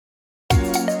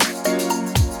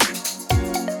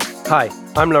Hi,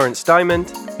 I'm Lawrence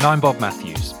Diamond. And I'm Bob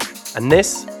Matthews. And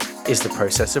this is The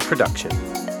Process of Production.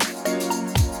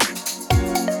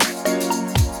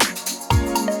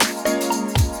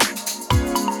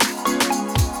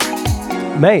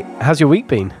 Mate, how's your week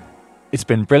been? It's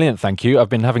been brilliant, thank you. I've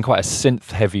been having quite a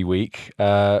synth-heavy week.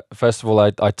 First of all,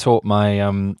 I taught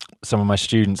my some of my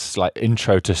students like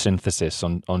intro to synthesis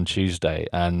on Tuesday,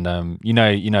 and you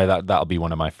know that'll be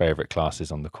one of my favourite classes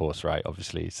on the course, right?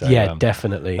 Obviously, so yeah,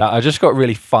 definitely. I just got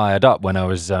really fired up when I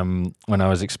was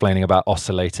explaining about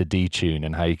oscillator detune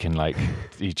and how you can like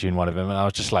detune one of them, and I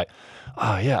was just like,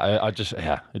 oh yeah, I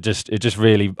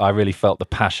really felt the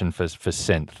passion for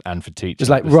synth and for teaching. It was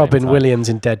like Robin Williams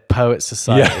in Dead Poets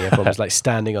Society. Yeah. Everyone was like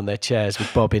standing on their chairs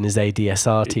with Bob in his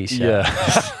ADSR t-shirt.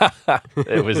 Yeah,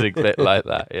 it was a bit like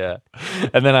that. Yeah,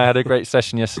 and then I had a great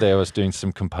session yesterday. I was doing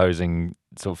some composing,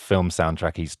 sort of film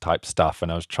soundtracky type stuff,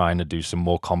 and I was trying to do some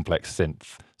more complex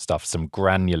synth stuff, some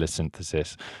granular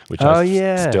synthesis, which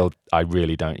I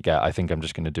really don't get. I think I'm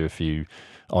just going to do a few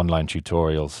online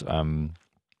tutorials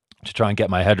to try and get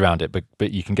my head around it,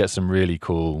 but you can get some really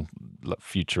cool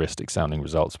futuristic sounding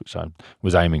results, which I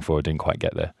was aiming for. I didn't quite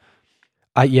get there.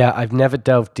 I've never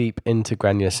delved deep into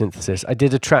granular synthesis. I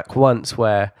did a track once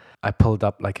where I pulled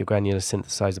up like a granular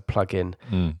synthesizer plugin,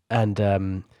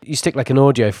 and you stick like an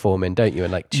audio form in, don't you,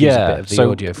 and like choose a bit of the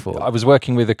audio form. I was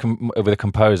working with a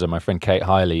composer, my friend Kate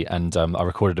Hiley, and I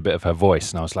recorded a bit of her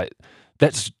voice, and I was like,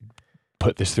 let's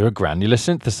put this through a granular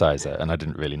synthesizer, and I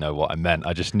didn't really know what I meant.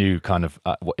 I just knew kind of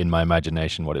in my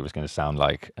imagination what it was going to sound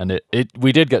like, and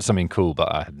we did get something cool,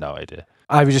 but I had no idea.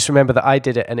 I just remember that I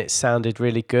did it and it sounded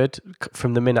really good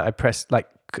from the minute I pressed like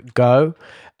go,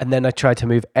 and then I tried to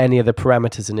move any of the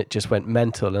parameters and it just went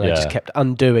mental, and I just kept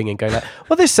undoing and going like,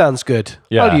 well, this sounds good.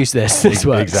 Yeah. I'll use this. This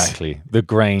works. Exactly. The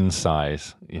grain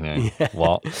size,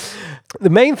 what?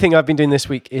 The main thing I've been doing this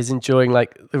week is enjoying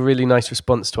like the really nice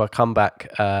response to our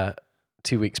comeback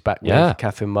 2 weeks back with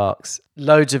Catherine Marks.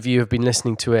 Loads of you have been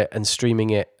listening to it and streaming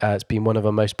it. It's been one of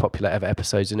our most popular ever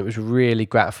episodes, and it was really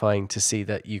gratifying to see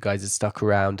that you guys had stuck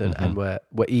around and were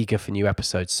eager for new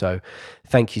episodes. So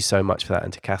thank you so much for that.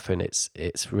 And to Catherine,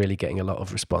 it's really getting a lot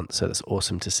of response, so that's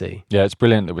awesome to see. Yeah, it's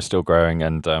brilliant that we're still growing,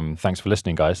 and thanks for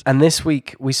listening, guys. And this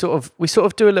week we sort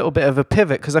of do a little bit of a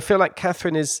pivot, because I feel like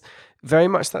Catherine is very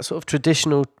much that sort of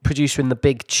traditional producer in the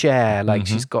big chair. Like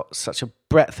she's got such a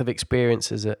breadth of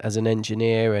experience as an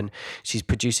engineer, and she's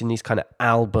producing these kind of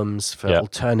albums for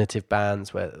alternative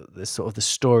bands where there's sort of the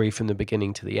story from the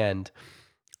beginning to the end.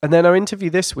 And then our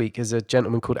interview this week is a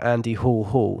gentleman called Andy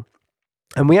Hall.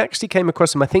 And we actually came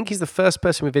across him. I think he's the first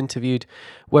person we've interviewed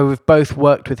where we've both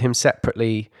worked with him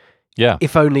separately. Yeah.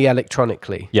 If only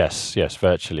electronically. Yes,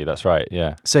 virtually. That's right.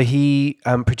 Yeah. So he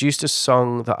produced a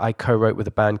song that I co-wrote with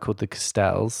a band called the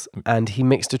Castells, and he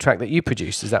mixed a track that you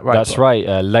produced. Is that right? That's right.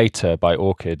 Later by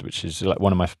Orchid, which is like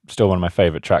one of my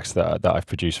favorite tracks that I've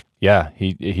produced. Yeah,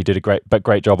 he did a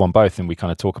great job on both, and we kind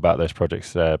of talk about those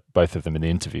projects, both of them in the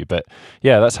interview. But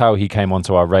yeah, that's how he came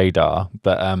onto our radar.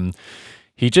 But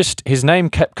his name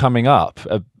kept coming up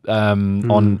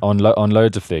on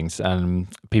loads of things, and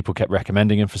people kept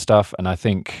recommending him for stuff. And I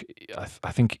think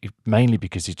mainly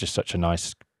because he's just such a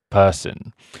nice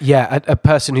person. Yeah, a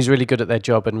person who's really good at their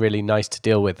job and really nice to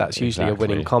deal with. That's usually a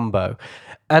winning combo.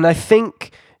 And I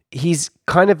think he's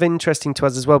kind of interesting to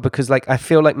us as well, because like I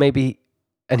feel like maybe,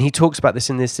 and he talks about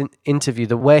this in this interview,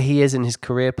 the way he is in his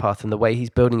career path and the way he's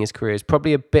building his career is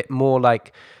probably a bit more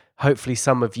like hopefully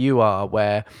some of you are,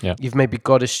 where you've maybe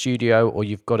got a studio or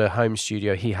you've got a home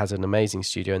studio. He has an amazing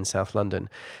studio in South London.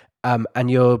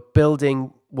 And you're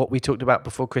building what we talked about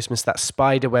before Christmas, that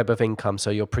spider web of income.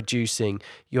 So you're producing,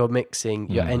 you're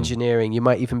mixing, you're engineering. You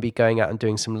might even be going out and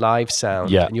doing some live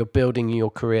sound, and you're building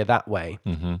your career that way.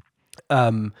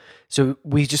 So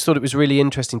we just thought it was really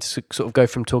interesting to sort of go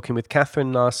from talking with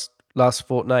Catherine last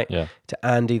fortnight to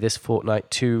Andy this fortnight,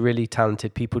 two really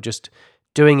talented people just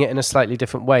doing it in a slightly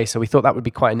different way. So we thought that would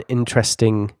be quite an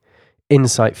interesting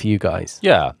insight for you guys.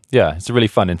 Yeah. It's a really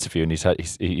fun interview, and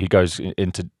he goes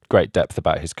into great depth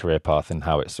about his career path and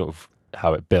how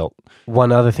it built.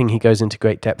 One other thing he goes into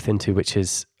great depth into, which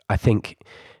is, I think,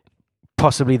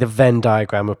 possibly the Venn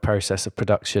diagram of process of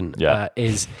production,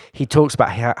 is he talks about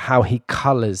how he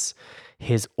colors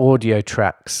his audio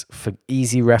tracks for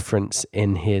easy reference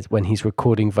when he's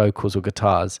recording vocals or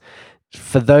guitars.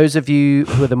 For those of you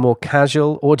who are the more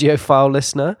casual audiophile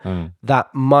listener, that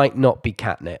might not be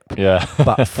catnip. Yeah.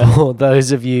 But for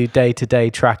those of you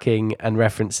day-to-day tracking and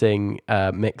referencing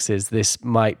mixes, this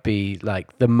might be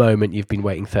like the moment you've been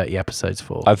waiting 30 episodes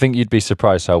for. I think you'd be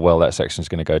surprised how well that section's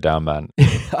going to go down, man.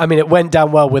 I mean, it went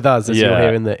down well with us, as you'll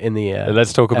hear in the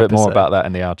Let's talk a bit more about that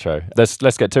in the outro.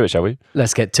 Let's get to it, shall we?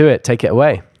 Let's get to it. Take it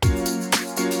away.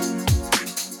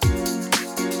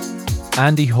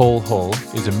 Andy Hall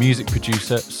is a music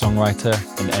producer, songwriter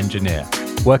and engineer,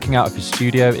 working out of his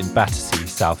studio in Bastille,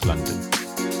 South London.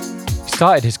 He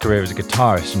started his career as a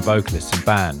guitarist and vocalist in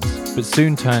bands, but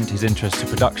soon turned his interest to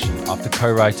production after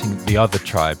co-writing The Other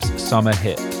Tribe's summer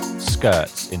hit,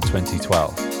 Skirts, in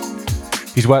 2012.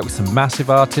 He's worked with some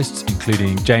massive artists,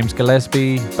 including James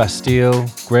Gillespie, Bastille,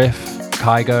 Griff,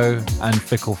 Kygo and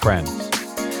Fickle Friends.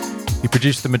 He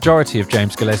produced the majority of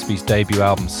James Gillespie's debut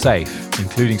album Safe,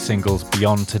 including singles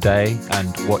Beyond Today and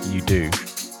What You Do.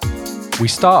 We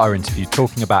start our interview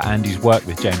talking about Andy's work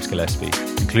with James Gillespie,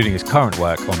 including his current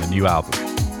work on the new album.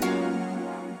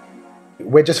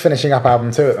 We're just finishing up album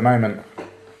 2 at the moment.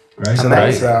 Right. So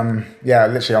that's,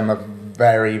 literally on the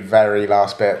very, very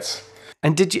last bits.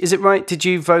 And is it right? Did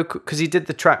you vocal? Because you did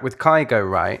the track with Kygo,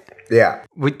 right? Yeah.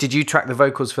 Did you track the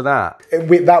vocals for that?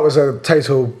 That was a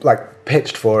total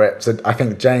pitched for it. So I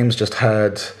think James just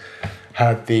heard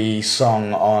the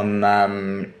song on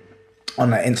an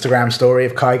Instagram story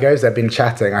of Kygo's. They'd been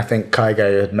chatting. I think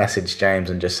Kygo had messaged James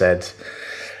and just said,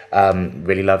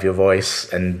 "Really love your voice,"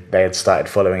 and they had started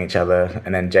following each other.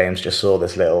 And then James just saw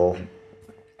this little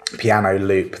piano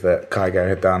loop that Kygo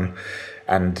had done,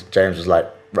 and James was like,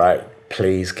 "Right,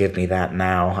 please give me that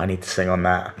now. I need to sing on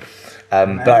that."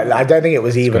 But I don't think it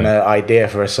was even an idea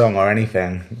for a song or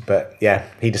anything. But yeah,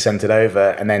 he just sent it over,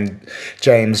 and then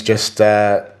James just,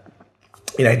 James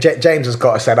has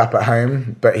got it set up at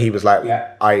home, but he was like,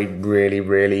 "I really,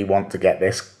 really want to get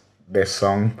this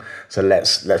song, so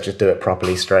let's just do it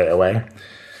properly straight away."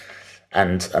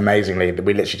 And amazingly,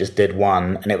 we literally just did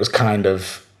one, and it was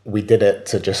we did it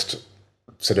to just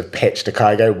sort of pitch to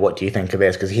Kygo, "What do you think of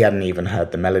this?" Because he hadn't even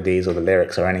heard the melodies or the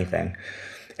lyrics or anything.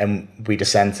 And we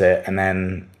just sent it, and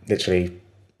then literally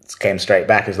came straight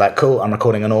back. It was like, "Cool, I'm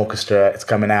recording an orchestra. It's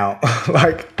coming out."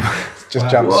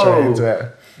 Jumped straight into it.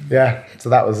 Yeah, so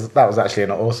that was actually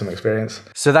an awesome experience.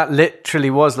 So that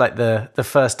literally was like the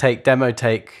first take, demo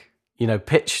take.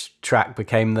 Pitch track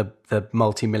became the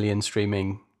multi-million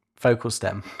streaming vocal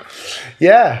stem.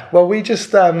 Yeah, well, we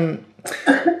just literally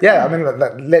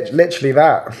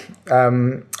that.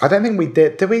 I don't think we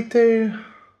did. Did we do?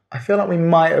 I feel like we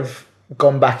might have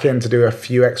gone back in to do a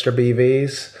few extra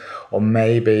BVs, or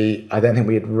maybe I don't think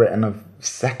we had written a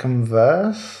second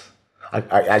verse. I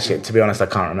actually, to be honest, I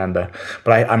can't remember,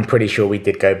 but I'm pretty sure we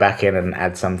did go back in and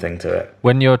add something to it.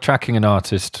 When you're tracking an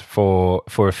artist for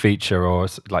a feature or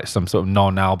like some sort of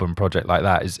non-album project like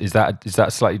that, is that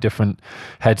a slightly different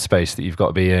headspace that you've got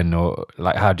to be in, or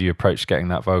like how do you approach getting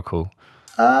that vocal?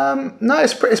 No,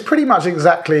 it's pretty much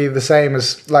exactly the same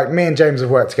as me and James have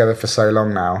worked together for so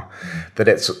long now that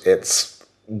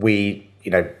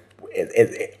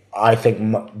I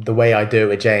think the way I do it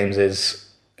with James is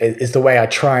the way I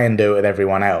try and do it with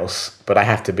everyone else, but I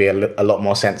have to be a lot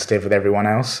more sensitive with everyone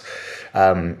else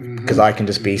because I can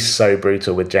just be so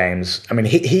brutal with James. I mean,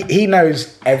 he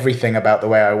knows everything about the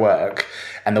way I work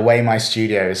and the way my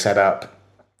studio is set up.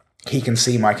 He can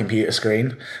see my computer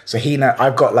screen, so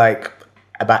I've got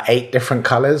about 8 different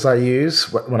colors I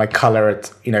use when I color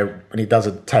it. When he does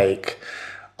a take,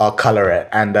 I'll color it,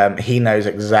 and he knows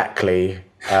exactly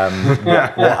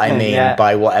what I mean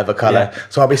by whatever color.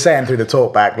 So I'll be saying through the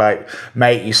talk back,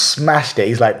 "Mate, you smashed it."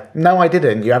 He's like, "No, I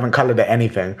didn't. You haven't colored it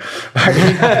anything."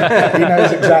 He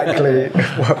knows exactly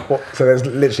what. So there's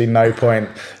literally no point.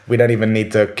 We don't even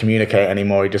need to communicate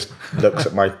anymore. He just looks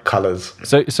at my colors.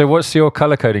 So what's your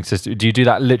color coding system? Do you do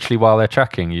that literally while they're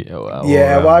tracking you?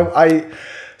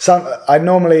 I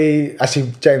normally,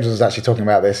 actually, James was actually talking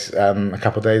about this a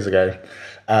couple of days ago,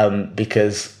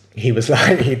 because he was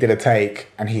he did a take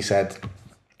and he said,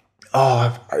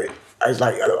 I was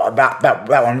like, that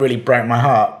one really broke my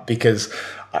heart because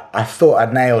I thought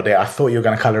I'd nailed it. I thought you were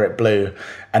going to color it blue,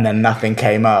 and then nothing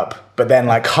came up. But then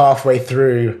halfway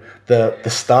through the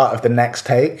start of the next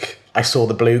take, I saw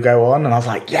the blue go on, and I was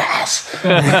like, yes.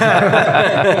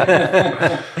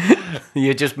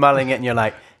 You're just mulling it, and you're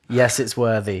like, yes, it's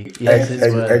worthy. Yes,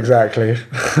 it's worthy. Exactly.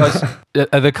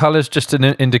 Are the colours just an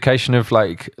indication of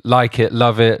like it,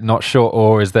 love it, not sure,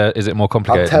 or is it more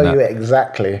complicated? I'll tell you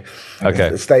exactly. Okay.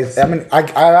 It stays. I mean,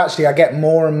 I get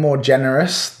more and more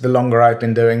generous the longer I've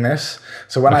been doing this.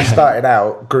 So when I started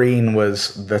out, green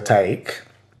was the take,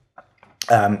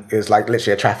 It was like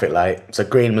literally a traffic light. So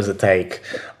green was the take.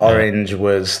 Orange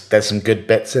was, there's some good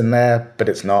bits in there, but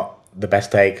it's not the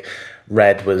best take.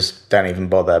 Red was, don't even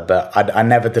bother. But I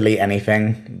never delete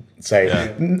anything.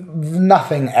 So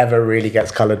nothing ever really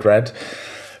gets coloured red.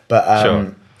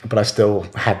 But but I still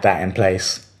had that in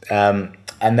place.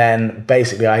 And then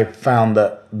basically I found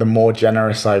that the more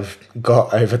generous I've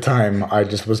got over time, I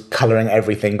just was colouring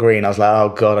everything green. I was like, oh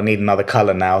God, I need another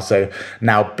colour now. So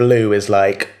now blue is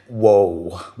like,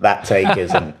 whoa, that take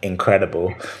is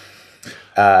incredible.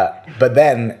 But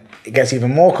then it gets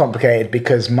even more complicated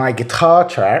because my guitar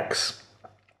tracks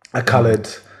are coloured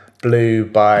blue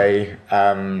by...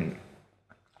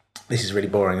 this is really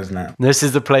boring, isn't it? This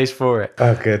is the place for it.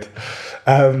 Oh, good.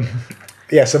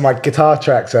 So my guitar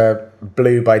tracks are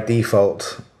blue by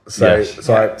default. So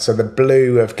the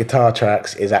blue of guitar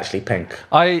tracks is actually pink.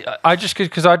 I just,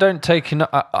 because I don't take in,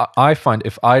 I find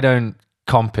if I don't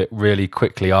comp it really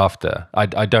quickly after,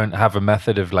 I don't have a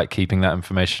method of like keeping that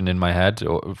information in my head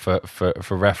or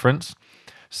for reference.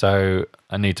 So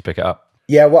I need to pick it up.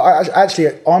 Yeah, well, actually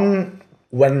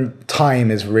when time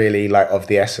is really like of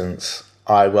the essence,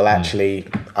 I will actually,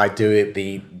 I do it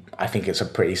I think it's a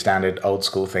pretty standard old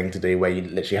school thing to do where you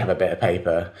literally have a bit of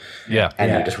paper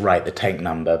and you just write the take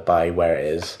number by where it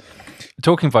is.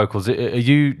 Talking vocals,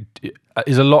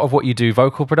 is a lot of what you do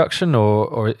vocal production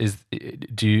or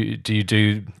do you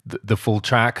do the full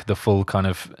track, the full kind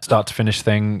of start to finish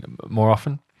thing more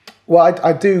often? Well,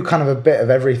 I do kind of a bit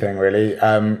of everything really.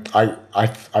 I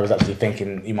was actually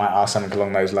thinking you might ask something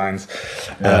along those lines.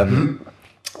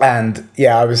 And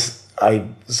I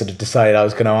sort of decided I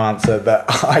was going to answer that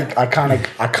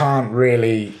I can't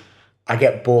really, I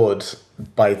get bored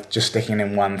by just sticking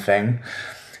in one thing.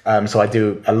 So I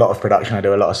do a lot of production, I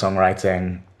do a lot of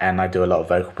songwriting, and I do a lot of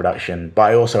vocal production. But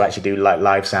I also actually do like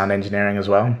live sound engineering as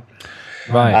well.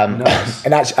 Right. Nice.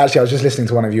 And actually, I was just listening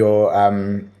to one of your,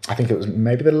 I think it was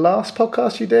maybe the last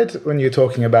podcast you did when you were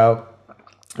talking about,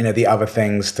 the other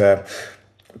things to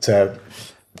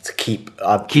keep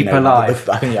alive.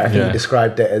 I think you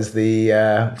described it as the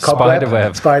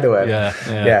spiderweb.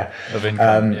 Yeah. Of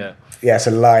income.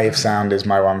 So live sound is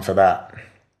my one for that.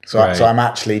 So I'm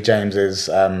actually James's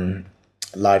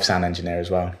live sound engineer as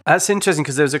well. That's interesting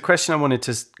because there was a question I wanted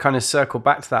to kind of circle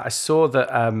back to that. I saw that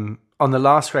on the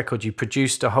last record you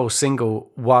produced a whole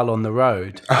single while on the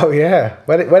road. Oh yeah,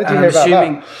 where did you hear about that?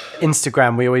 Assuming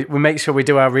Instagram, we make sure we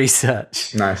do our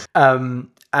research. Nice. And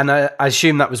I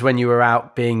assume that was when you were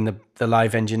out being the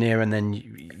live engineer and then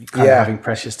you kind of having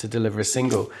pressures to deliver a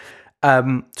single.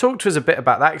 Talk to us a bit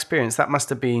about that experience. That must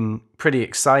have been pretty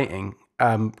exciting.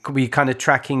 Were you kind of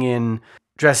tracking in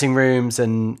dressing rooms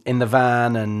and in the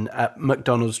van and at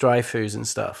McDonald's drive-thrus and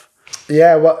stuff?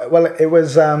 Yeah, well, it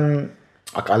was...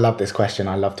 I love this question.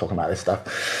 I love talking about this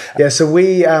stuff. Yeah, so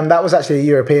we that was actually a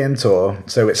European tour.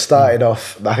 So it started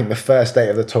off, I think the first date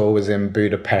of the tour was in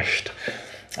Budapest.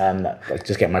 Let's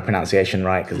just get my pronunciation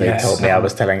right because they told me I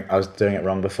was doing it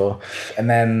wrong before. And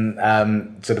then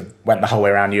sort of went the whole way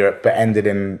around Europe, but ended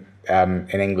in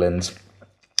England.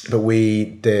 But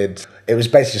it was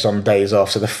basically just on days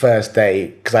off. So the first day,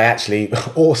 because I actually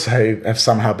also have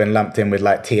somehow been lumped in with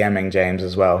like TMing James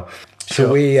as well.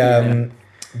 So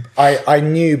I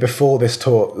knew before this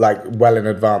tour, like well in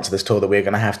advance of this tour, that we were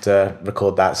going to have to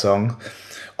record that song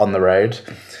on the road.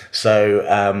 So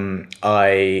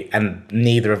and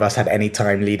neither of us had any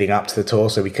time leading up to the tour,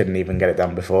 so we couldn't even get it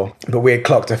done before. But we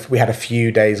had a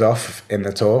few days off in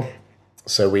the tour,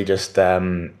 so we just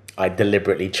I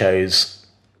deliberately chose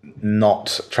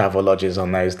not travel lodges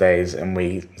on those days, and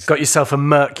we got yourself a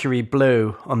Mercury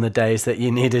Blue on the days that you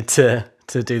needed to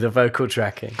do the vocal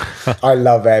tracking. I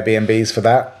love Airbnbs for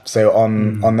that. So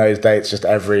on those dates, just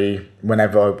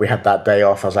whenever we had that day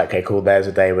off, I was like, okay, cool, there's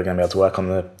a day we're going to be able to work on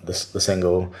the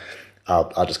single.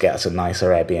 I'll just get us a nicer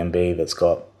Airbnb that's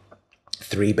got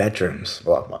 3 bedrooms,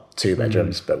 well 2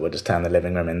 bedrooms, but we'll just turn the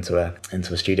living room into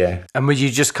a studio. And would you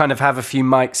just kind of have a few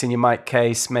mics in your mic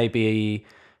case, maybe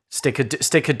stick a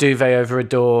duvet over a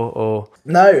door, or?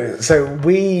 No, so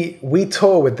we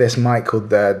tour with this mic called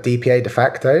the DPA De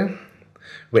Facto,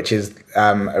 which is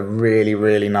a really,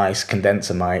 really nice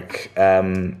condenser mic,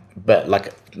 but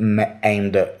like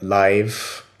aimed at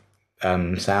live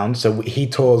sound. So he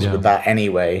tours with that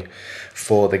anyway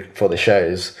for the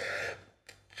shows.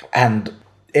 And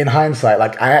in hindsight,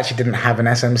 like I actually didn't have an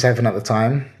SM7 at the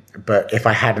time, but if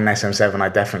I had an SM7, I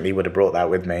definitely would have brought that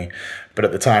with me. But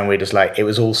at the time, we just like, it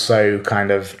was all so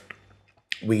kind of,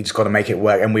 we just got to make it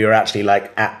work. And we were actually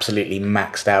like absolutely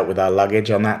maxed out with our luggage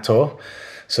on that tour.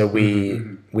 So we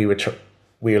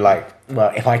were like,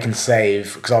 well, if I can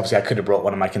save, because obviously I could have brought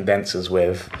one of my condensers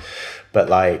with, but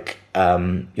like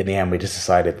in the end, we just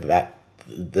decided that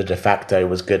the de facto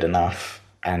was good enough,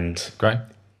 and Great.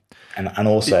 And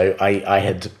also, I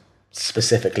had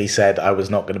specifically said I was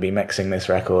not going to be mixing this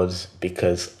record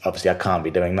because obviously I can't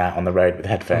be doing that on the road with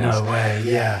headphones. No way,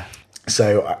 yeah.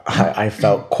 So I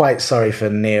felt quite sorry for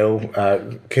Neil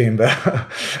Coomber,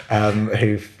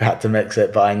 who had to mix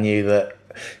it, but I knew that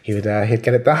he'd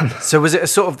get it done. So was it a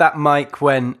sort of that mic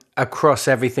went across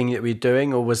everything that we're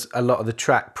doing, or was a lot of the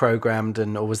track programmed,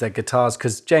 or was there guitars?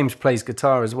 Because James plays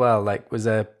guitar as well. Like, was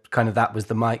there kind of that was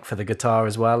the mic for the guitar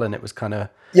as well, and it was kind of...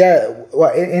 Yeah,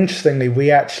 well, interestingly,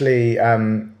 we actually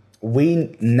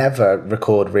we never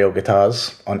record real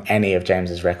guitars on any of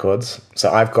James's records. So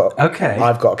I've got a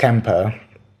Kemper,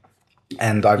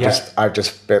 and I've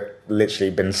just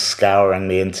literally been scouring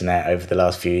the internet over the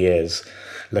last few years,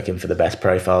 looking for the best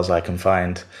profiles I can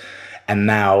find. And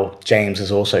now James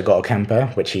has also got a Kemper,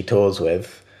 which he tours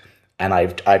with, and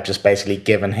I've just basically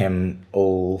given him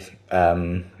all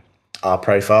our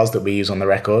profiles that we use on the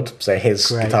record. So his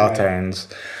guitar tones,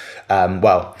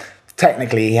 well,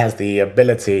 technically he has the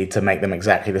ability to make them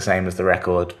exactly the same as the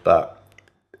record, but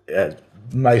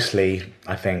mostly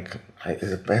I think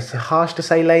it's harsh to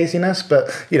say laziness,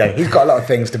 but he's got a lot of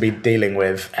things to be dealing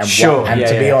with, and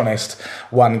to be honest,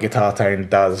 one guitar tone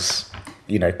does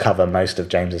cover most of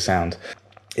James's sound.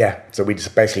 Yeah, so we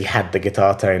just basically had the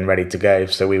guitar tone ready to go.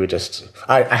 So we were just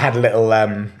I had a little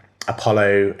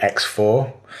Apollo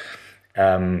X4,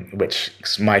 which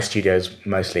my studio's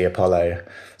mostly Apollo,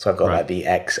 so I've got like the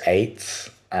X8,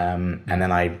 and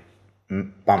then I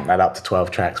bumped that up to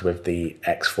 12 tracks with the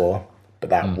X4, but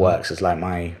that works as like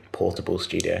my portable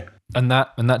studio. And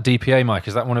that DPA mic,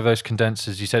 is that one of those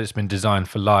condensers? You said it's been designed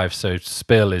for live, so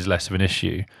spill is less of an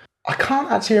issue. I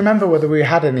can't actually remember whether we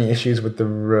had any issues with the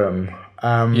room.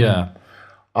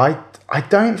 I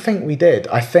don't think we did.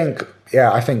 I think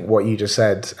what you just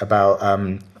said about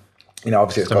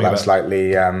obviously it's got that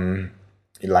slightly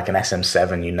like an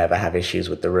SM7, you never have issues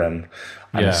with the room.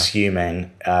 I'm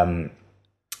assuming.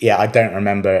 I don't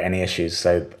remember any issues,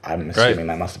 so I'm assuming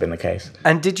that must have been the case.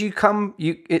 And did you come?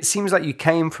 It seems like you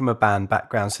came from a band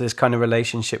background, so this kind of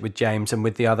relationship with James and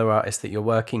with the other artists that you're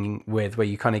working with, where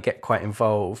you kind of get quite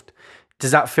involved.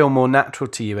 Does that feel more natural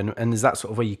to you? And is that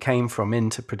sort of where you came from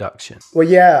into production? Well,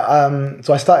 yeah.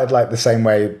 So I started like the same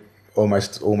way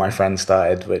almost all my friends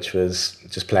started, which was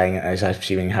just playing. I'm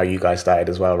assuming how you guys started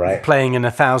as well, right? Playing in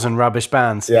 1,000 rubbish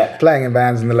bands. Yeah, playing in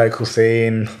bands in the local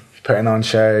scene, putting on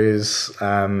shows,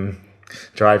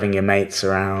 driving your mates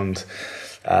around,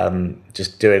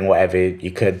 just doing whatever you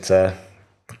could to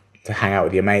hang out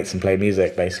with your mates and play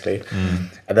music, basically.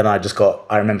 And then I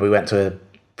remember we went to a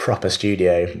proper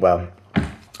studio. It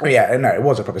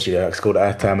was a proper studio. It's called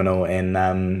Earth Terminal in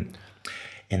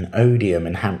Odium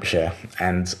in Hampshire.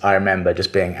 And I remember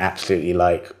just being absolutely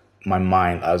like, my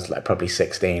mind, I was like probably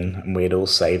 16, and we had all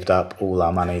saved up all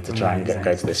our money to try and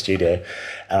go to the studio.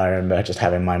 And I remember just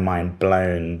having my mind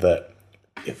blown that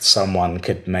if someone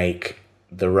could make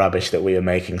the rubbish that we were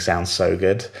making sound so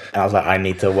good. And I was like, I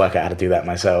need to work out how to do that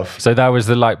myself. So that was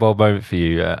the light bulb moment for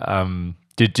you.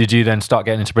 Did you then start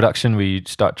getting into production? Will you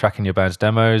start tracking your band's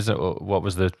demos, or what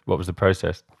was the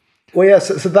process? Well, yeah,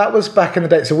 so that was back in the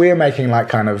day. So we were making like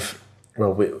kind of,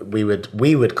 well, we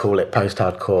would call it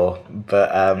post-hardcore,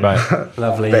 but right.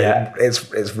 Lovely, but yeah.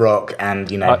 It's rock,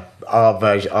 and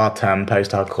our term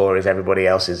post-hardcore is everybody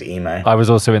else's emo. I was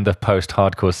also in the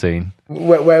post-hardcore scene.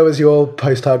 Where was your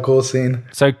post-hardcore scene?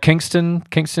 So Kingston,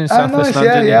 South West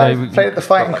London. Yeah. Played at the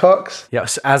Fighting Cocks.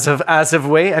 Yes, as of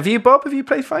we. Have you, Bob? Have you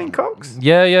played Fighting Cocks?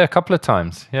 Yeah, a couple of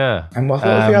times. Yeah. And what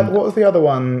was the other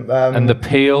one? And the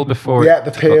Peel before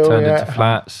the Peel, got turned into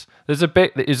Flats. There's a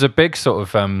big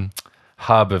sort of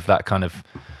hub of that kind of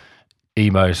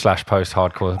emo /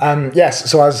 post-hardcore. Yes,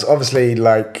 so I was obviously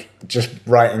like just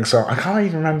writing songs. I can't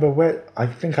even remember where. I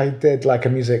think I did like a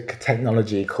music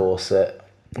technology course at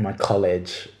my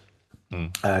college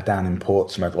down in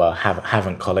Portsmouth. Well,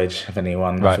 Havant College, if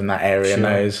anyone from that area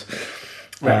knows.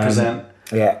 Represent.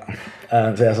 So I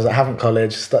was at Havant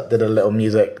College, did a little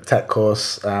music tech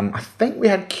course. I think we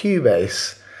had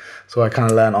Cubase, so I kind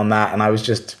of learned on that, and I was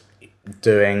just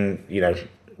doing,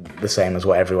 the same as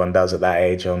what everyone does at that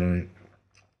age on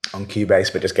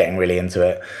Cubase, but just getting really into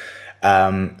it.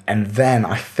 And then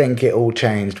I think it all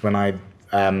changed when I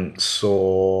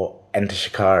saw Enter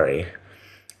Shikari,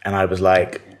 and I was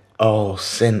like, oh,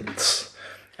 synths.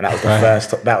 And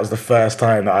that was the first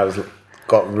time that I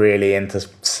got really into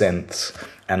synths,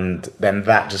 and then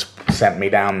that just sent me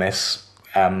down this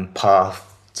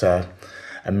path to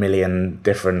a million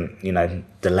different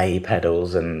delay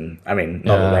pedals, and I mean,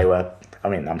 not that they were I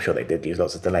mean, I'm sure they did use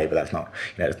lots of delay, but that's not,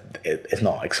 it's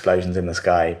not explosions in the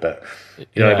sky. But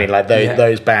you know what I mean? Like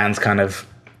those bands kind of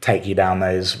take you down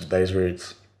those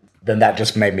routes. Then that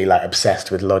just made me like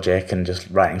obsessed with Logic and just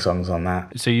writing songs on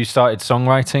that. So you started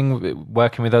songwriting,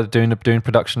 working with other, doing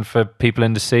production for people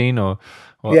in the scene, or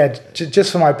what? Yeah,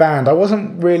 just for my band. I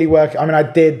wasn't really working. I mean, I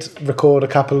did record a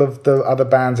couple of the other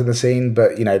bands in the scene,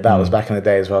 but that was back in the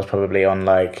days where I was probably on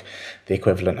like the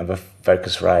equivalent of a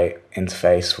Focusrite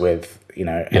interface with an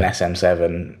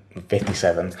SM7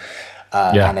 57,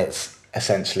 and it's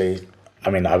essentially. I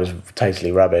mean, I was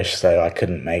totally rubbish, so I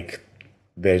couldn't make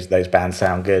those bands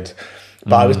sound good.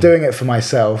 But I was doing it for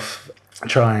myself,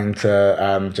 trying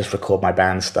to just record my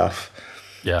band stuff.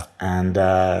 Yeah, and.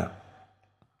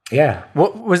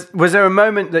 What was there a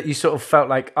moment that you sort of felt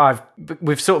like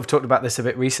we've sort of talked about this a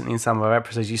bit recently in some of our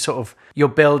episodes, you're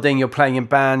building, you're playing in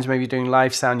bands, maybe you're doing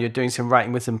live sound, you're doing some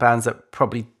writing with some bands that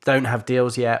probably don't have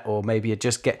deals yet, or maybe you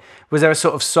just was there a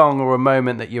sort of song or a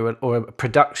moment that or a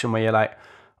production where you're like,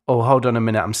 oh, hold on a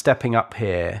minute, I'm stepping up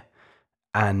here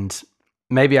and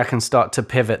maybe I can start to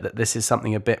pivot that this is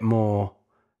something a bit more,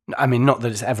 I mean, not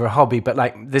that it's ever a hobby, but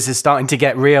like this is starting to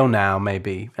get real now,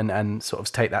 maybe, and sort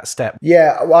of take that step.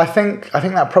 Yeah, well, I think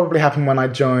that probably happened when I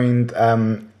joined.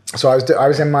 So I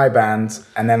was in my band,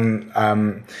 and then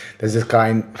there's this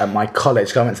guy at my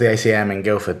college. I went to the ACM in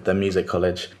Guildford, the music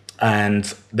college,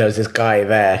 and there was this guy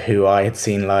there who I had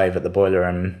seen live at the Boiler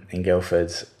Room in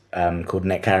Guildford, called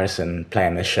Nick Harrison,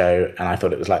 playing this show, and I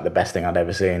thought it was like the best thing I'd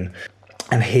ever seen.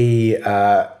 And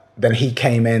then he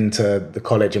came into the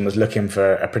college and was looking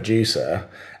for a producer,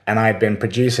 and I had been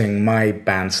producing my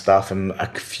band stuff and a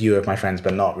few of my friends,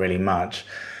 but not really much.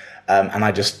 And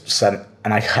I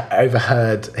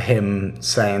overheard him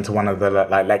saying to one of the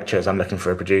like lecturers, "I'm looking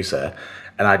for a producer,"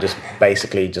 and I just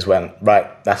basically just went,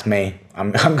 "Right, that's me.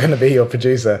 I'm going to be your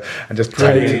producer," and just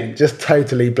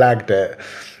totally blagged it.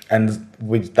 And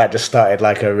that just started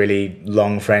like a really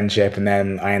long friendship, and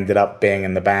then I ended up being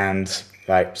in the band.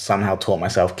 Like somehow taught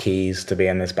myself keys to be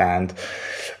in this band,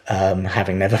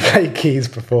 having never played keys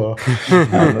before.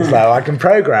 It's like, I can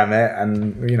program it,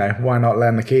 and why not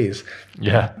learn the keys?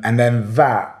 Yeah. And then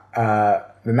that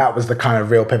was the kind of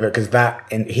real pivot, because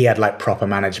he had like proper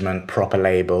management, proper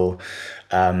label,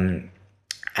 and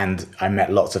I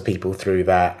met lots of people through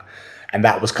that. And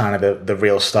that was kind of the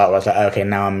real start where I was like, okay,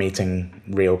 now I'm meeting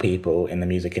real people in the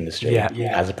music industry,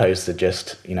 as opposed to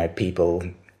just people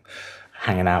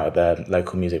hanging out at the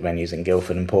local music venues in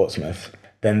Guildford and Portsmouth.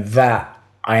 Then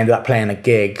I ended up playing a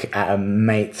gig at a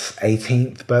mate's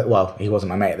 18th, but he wasn't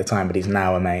my mate at the time, but he's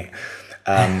now a mate.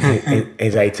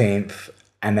 His 18th,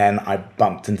 and then I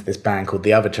bumped into this band called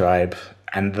The Other Tribe,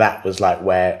 and that was like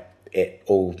where it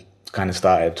all kind of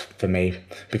started for me,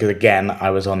 because again, I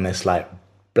was on this like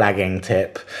blagging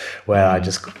tip where I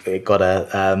just got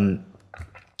to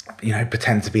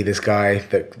pretend to be this guy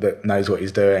that knows what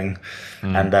he's doing.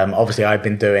 And obviously I've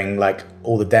been doing like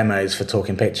all the demos for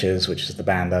Talking Pictures, which is the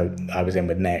band I was in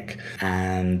with Nick,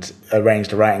 and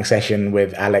arranged a writing session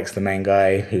with Alex, the main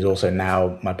guy, who's also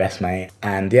now my best mate.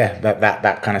 And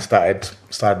that kind of started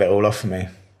it all off for me.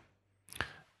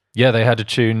 Yeah, they had a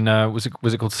tune, was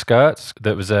it called Skirts,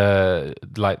 that was a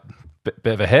like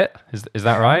bit of a hit, is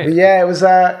that right? Yeah, it was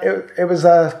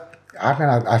I mean,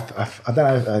 I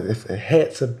don't know if it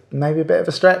hits maybe a bit of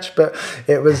a stretch, but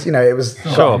it was,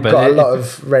 got a lot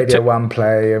of Radio 1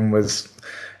 play, and was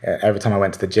every time I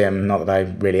went to the gym. Not that I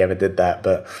really ever did that,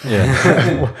 but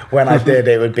when I did,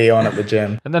 it would be on at the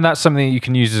gym. And then that's something that you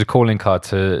can use as a calling card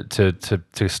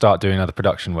to start doing other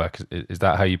production work. Is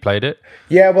that how you played it?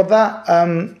 Yeah, well, that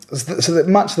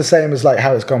much the same as like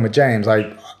how it's gone with James.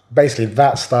 Basically,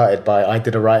 that started by I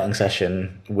did a writing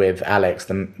session with Alex,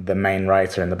 the main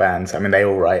writer in the band. I mean, they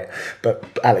all write, but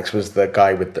Alex was the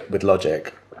guy with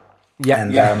Logic. Yeah,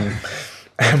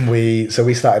 and we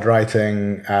started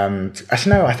writing.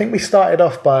 Actually, no, I think we started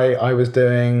off by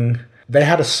they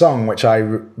had a song which I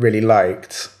really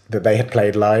liked that they had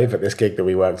played live at this gig that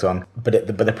we worked on, but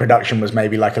the production was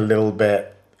maybe like a little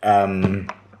bit.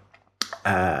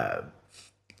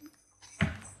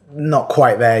 Not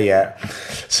quite there yet,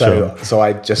 so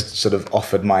I just sort of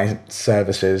offered my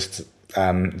services.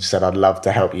 Said I'd love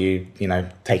to help you,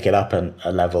 take it up a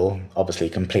level. Obviously,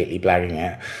 completely blagging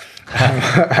it,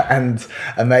 and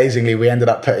amazingly, we ended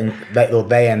up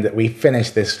we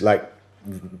finished this like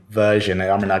version.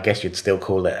 I mean, I guess you'd still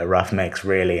call it a rough mix,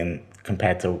 really, and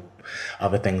compared to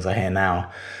other things I hear now,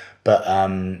 but.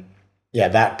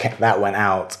 That went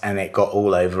out, and it got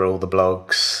all over all the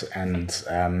blogs, and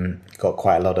got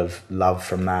quite a lot of love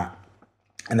from that.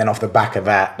 And then off the back of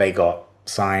that, they got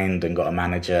signed and got a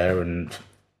manager, and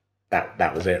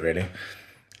that was it really.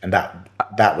 and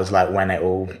that was like when it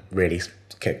all really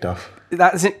kicked off.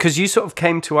 That's it, because you sort of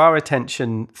came to our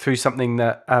attention through something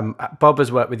that Bob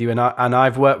has worked with you, and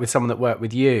I've worked with someone that worked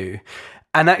with you.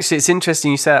 And actually, it's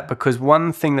interesting you say that, because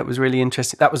one thing that was really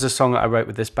interesting, that was a song that I wrote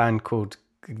with this band called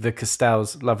the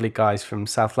Castells, lovely guys from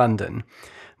South London.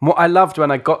 And what I loved when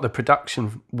I got the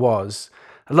production was,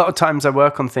 a lot of times I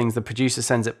work on things, the producer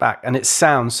sends it back, and it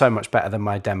sounds so much better than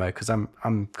my demo, because I'm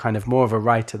kind of more of a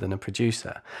writer than a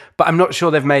producer. But I'm not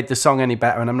sure they've made the song any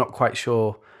better, and I'm not quite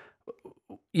sure,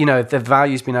 if the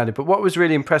value's been added. But what was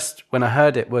really impressed when I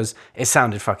heard it was it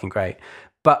sounded fucking great.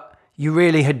 But you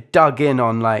really had dug in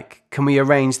on, like, can we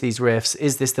arrange these riffs?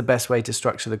 Is this the best way to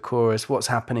structure the chorus? What's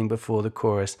happening before the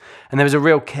chorus? And there was a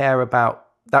real care about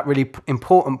that really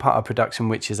important part of production,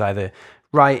 which is either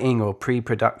writing or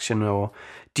pre-production. Or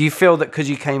do you feel that because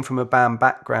you came from a band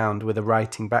background with a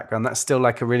writing background, that's still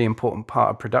like a really important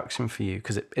part of production for you?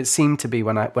 Because it seemed to be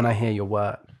when I hear your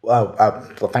work. Well,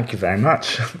 thank you very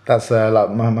much. That's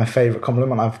like my favourite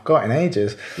compliment I've got in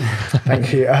ages.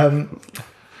 Thank you.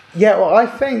 Yeah, well, I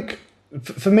think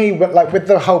for me, like with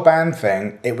the whole band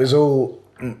thing, it was all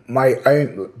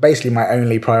basically my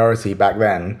only priority back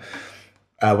then,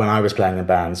 when I was playing in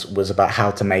bands, was about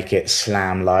how to make it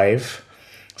slam live.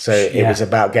 So it was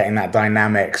about getting that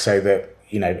dynamic, so that,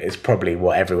 it's probably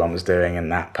what everyone was doing in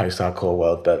that post-hardcore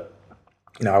world, but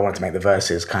I wanted to make the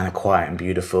verses kind of quiet and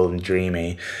beautiful and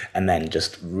dreamy, and then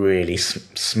just really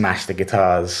smash the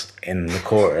guitars in the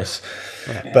chorus.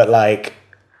 Yeah. But like,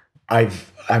 I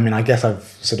guess I've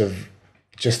sort of,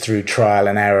 just through trial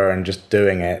and error and just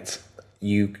doing it,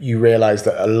 you realize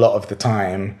that a lot of the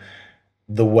time,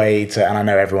 the way to, and I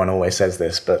know everyone always says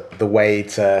this, but the way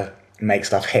to make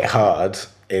stuff hit hard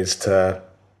is to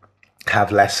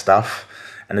have less stuff.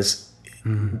 And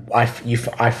I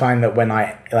find that when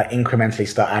I like incrementally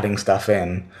start adding stuff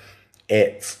in,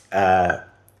 it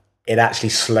actually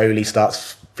slowly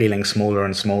starts feeling smaller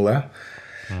and smaller.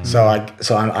 So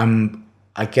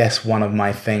I guess one of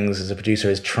my things as a producer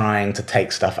is trying to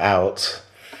take stuff out,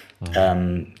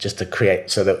 just to create,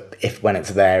 so that when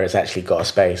it's there, it's actually got a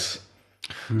space.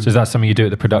 So is that something you do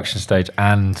at the production stage,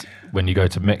 and when you go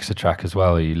to mix a track as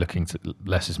well? Are you looking to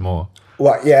less is more?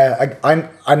 Well, yeah,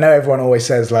 I know everyone always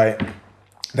says like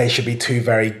they should be two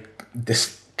very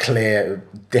clear,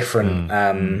 different.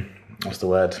 What's the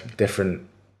word? Different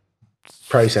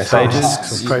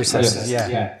processes. Processes.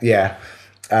 Yeah.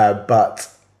 But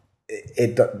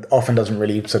it often doesn't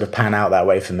really sort of pan out that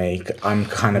way for me. I'm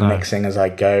kind of mixing as I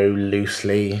go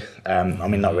loosely.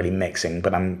 Not really mixing,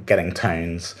 but I'm getting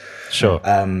tones. Sure.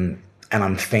 And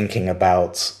I'm thinking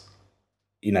about,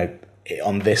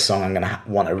 on this song, I'm going to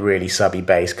want a really subby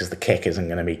bass because the kick isn't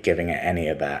going to be giving it any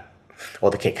of that,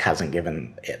 or the kick hasn't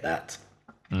given it that.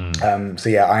 So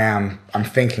yeah, I'm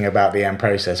thinking about the end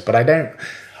process, but I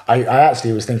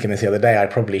actually was thinking this the other day, I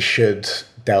probably should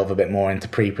delve a bit more into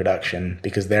pre-production,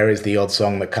 because there is the odd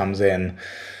song that comes in,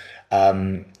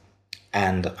 and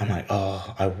I'm like,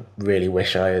 I really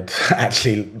wish I had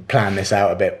actually planned this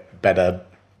out a bit better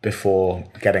before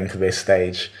getting to this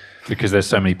stage. Because there's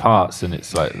so many parts, and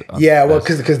it's like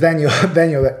because then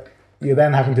you're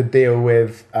then having to deal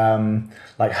with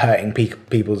like hurting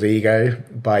people's ego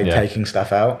by taking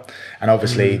stuff out, and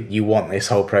obviously you want this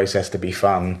whole process to be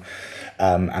fun.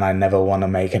 And I never want to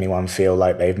make anyone feel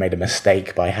like they've made a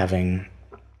mistake by having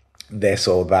this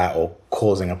or that, or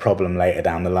causing a problem later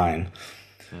down the line.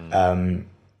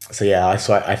 So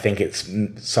I think it's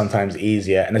sometimes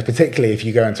easier, and particularly if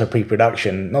you go into a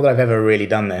pre-production. Not that I've ever really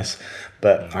done this,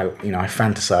 but I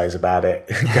fantasize about it.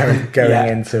 going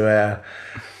into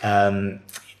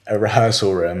a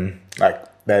rehearsal room. Like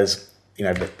there's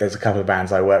a couple of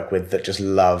bands I work with that just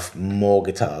love more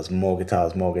guitars.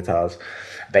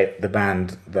 The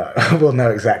band that will know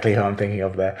exactly who I'm thinking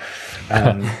of there.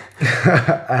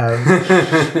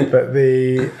 But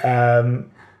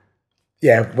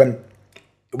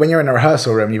when you're in a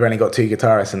rehearsal room, you've only got two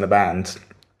guitarists in the band.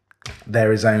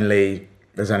 There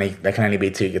can only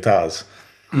be two guitars.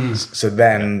 So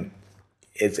then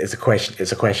it's a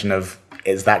question of,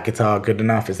 is that guitar good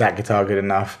enough? Is that guitar good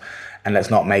enough? And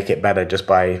let's not make it better just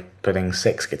by putting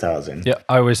 6 guitars in. Yeah,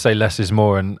 I always say less is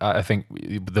more, and I think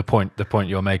the point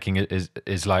you're making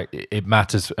is like it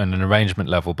matters on an arrangement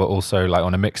level, but also like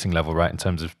on a mixing level, right? In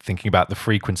terms of thinking about the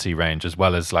frequency range as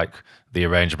well as like the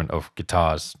arrangement of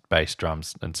guitars, bass,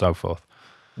 drums, and so forth.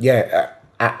 Yeah,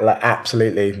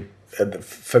 absolutely.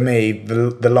 For me,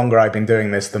 the longer I've been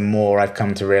doing this, the more I've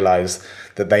come to realize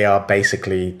that they are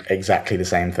basically exactly the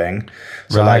same thing.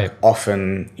 So right. Like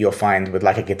often you'll find with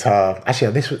like a guitar,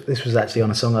 actually this was actually on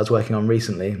a song I was working on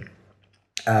recently.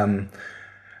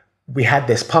 we had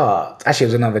this part. Actually, it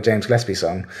was another James Gillespie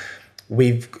song.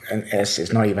 And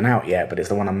it's not even out yet, but it's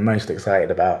the one I'm most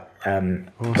excited about.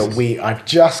 But I've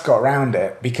just got around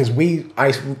it because we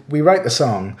wrote the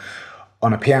song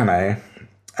on a piano,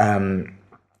 and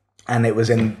it was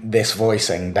in this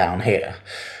voicing down here,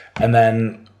 and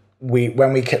then we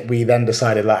then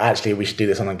decided like actually we should do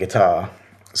this on a guitar.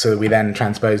 So we then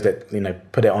transposed it,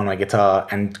 put it on a guitar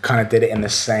and kind of did it in the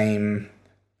same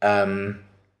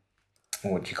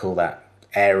what do you call that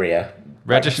area?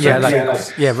 Register?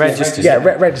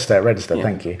 Register. Register,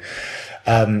 thank you.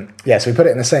 So we put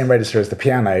it in the same register as the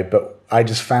piano, but I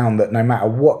just found that no matter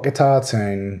what guitar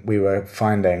tune we were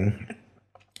finding,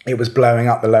 it was blowing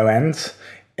up the low ends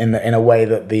in a way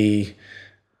that the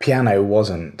piano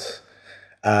wasn't.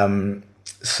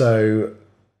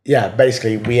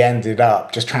 Basically we ended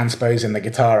up just transposing the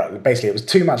guitar. Basically it was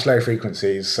too much low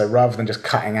frequencies, so rather than just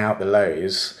cutting out the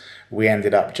lows, we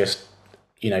ended up just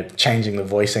changing the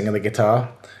voicing of the guitar.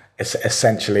 It's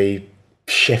essentially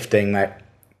shifting that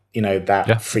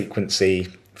frequency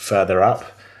further up.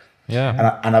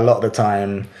 Yeah. And a lot of the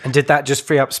time. And did that just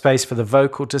free up space for the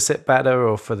vocal to sit better,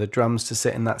 or for the drums to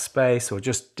sit in that space, or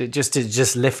just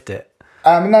lift it?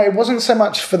 No, it wasn't so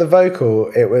much for the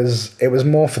vocal. It was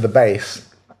more for the bass,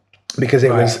 because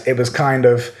it was kind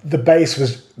of the bass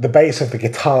of the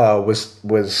guitar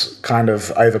was kind of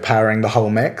overpowering the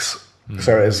whole mix.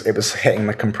 So it was hitting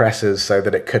the compressors so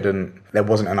that there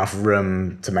wasn't enough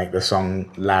room to make the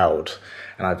song loud,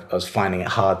 and I was finding it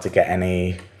hard to get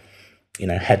any,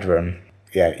 headroom.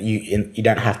 Yeah, you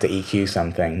don't have to EQ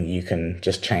something; you can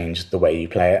just change the way you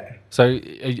play it. So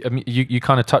I mean, you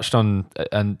kind of touched on,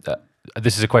 and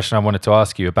this is a question I wanted to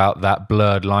ask you about that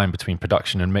blurred line between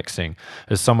production and mixing.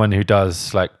 As someone who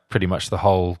does like pretty much the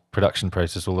whole production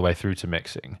process all the way through to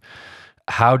mixing.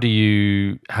 How do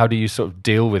you sort of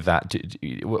deal with that?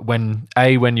 When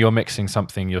you're mixing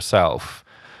something yourself,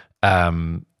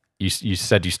 you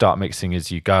said you start mixing as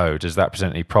you go. Does that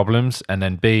present any problems? And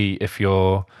then B, if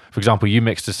you're, for example, you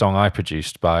mixed a song I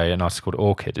produced by an artist called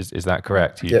Orchid. Is that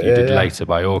correct? You did later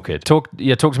by Orchid. Talk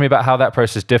to me about how that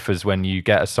process differs when you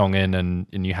get a song in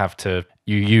and you have to.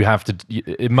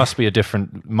 It must be a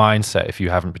different mindset if you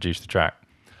haven't produced the track.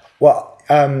 Well.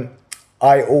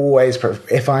 I always,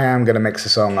 if I am going to mix a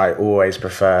song, I always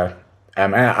prefer,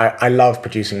 and I love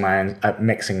producing my own,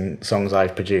 mixing songs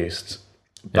I've produced.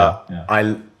 But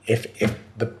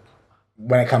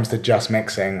when it comes to just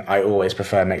mixing, I always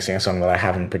prefer mixing a song that I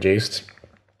haven't produced,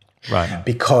 right?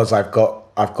 Because I've got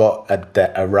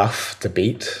a rough to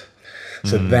beat.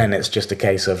 So then it's just a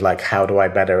case of like, how do I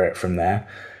better it from there?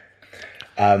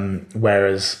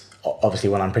 Whereas obviously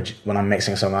when I'm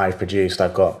mixing a song I've produced,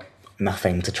 I've got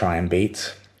nothing to try and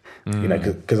beat,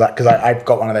 because I've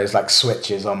got one of those like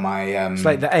switches on my. It's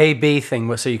like the A/B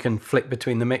thing, so you can flick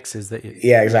between the mixes that you.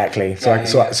 Yeah, exactly. So I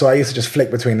used to just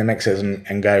flick between the mixes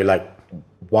and go like,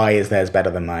 why is theirs better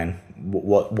than mine?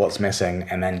 What's missing?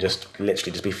 And then just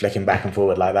literally just be flicking back and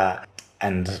forward like that,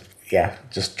 and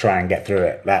just try and get through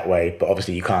it that way. But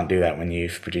obviously you can't do that when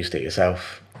you've produced it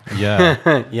yourself.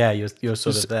 Yeah, you're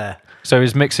sort of there. So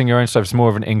is mixing your own stuff more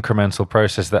of an incremental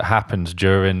process that happens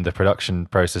during the production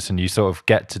process, and you sort of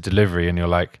get to delivery and you're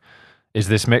like, is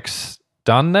this mix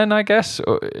done then, I guess?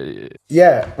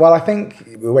 Yeah, well, I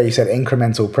think the way you said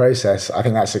incremental process, I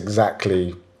think that's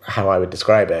exactly how I would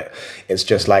describe it. It's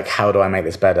just like, how do I make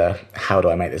this better? How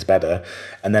do I make this better?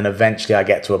 And then eventually I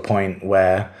get to a point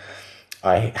where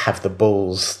I have the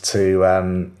balls to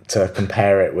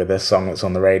compare it with a song that's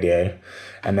on the radio,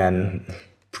 and then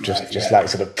just like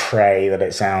sort of pray that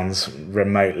it sounds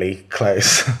remotely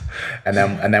close, and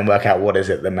then work out what is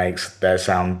it that makes their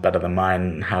sound better than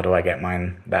mine. How do I get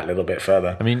mine that little bit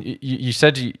further? I mean, you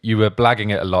said you were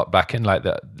blagging it a lot back in like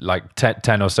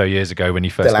 10 or so years ago when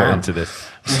you first got into this.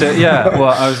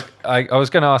 Well, I was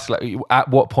going to ask, like, at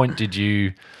what point did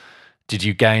you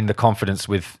gain the confidence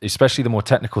with, especially the more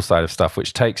technical side of stuff,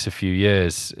 which takes a few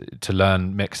years to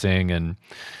learn mixing, and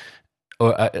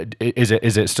or is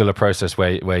it still a process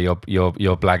where you're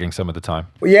blagging some of the time?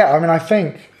 Well, yeah, I mean, I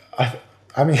think,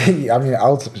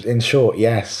 in short,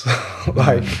 yes.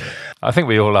 Like, I think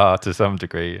we all are to some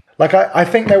degree. Like, I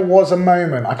think there was a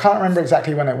moment, I can't remember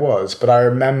exactly when it was, but I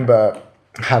remember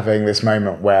having this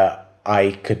moment where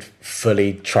I could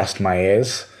fully trust my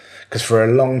ears. Because for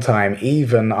a long time,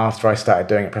 even after I started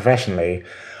doing it professionally,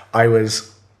 I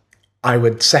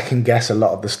would second guess a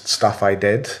lot of the stuff I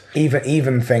did.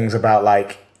 Even things about,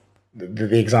 like,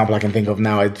 the example I can think of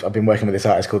now, I've been working with this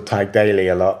artist called Tyg Daly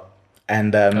a lot.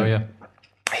 And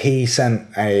he sent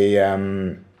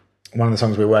one of the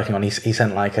songs we were working on, he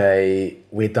sent like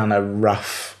we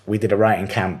did a writing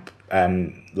camp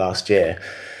last year.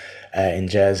 in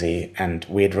Jersey, and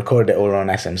we had recorded it all on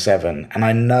SM7. And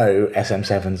I know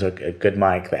SM7's a good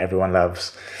mic that everyone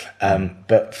loves,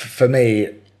 but for me,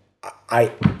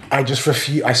 I just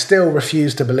refuse. I still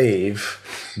refuse to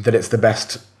believe that it's the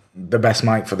best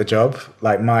mic for the job.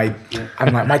 I'm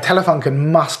like, my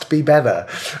Telefunken must be better.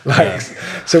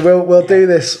 So we'll do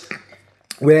this.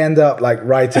 We end up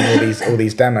writing all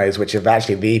these demos, which have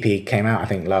actually, the EP came out I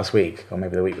think last week or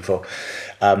maybe the week before.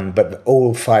 But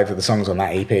all 5 of the songs on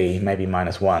that EP, maybe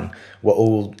minus 1, were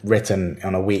all written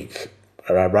on a week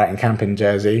writing camp in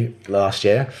Jersey last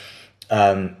year.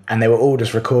 And they were all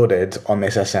just recorded on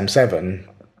this SM7.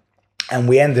 And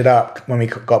we ended up, when we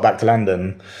got back to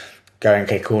London, going,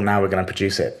 okay, cool, now we're going to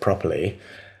produce it properly.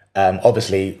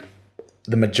 Obviously,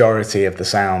 the majority of the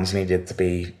sounds needed to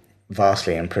be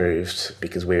vastly improved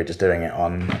because we were just doing it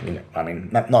on,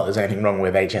 not there's anything wrong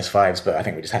with HS5s, but I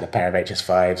think we just had a pair of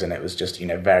HS5s and it was just,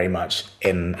 very much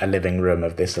in a living room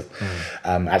of this,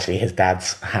 actually his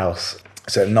dad's house.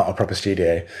 So not a proper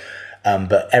studio.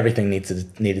 But everything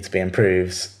needed to be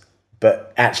improved.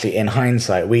 But actually, in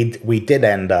hindsight, we did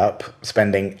end up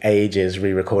spending ages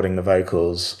re-recording the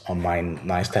vocals on my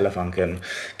nice Telefunken,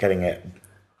 getting it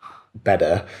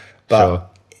better.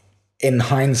 But in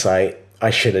hindsight, I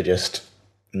should have just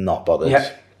not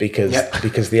bothered. Because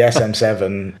the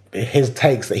SM7, his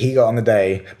takes that he got on the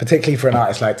day, particularly for an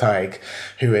artist like Tyg,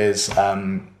 who is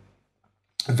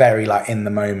very in the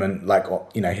moment,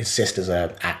 his sister's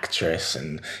an actress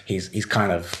and he's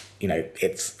kind of,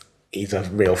 he's a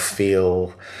real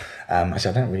feel.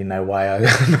 Actually, I don't really know why I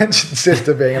mentioned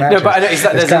sister being an actress. No, but I know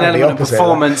there's an element of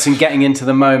performance and getting into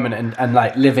the moment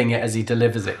and living it as he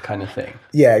delivers it, kind of thing.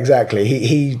 Yeah, exactly.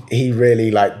 He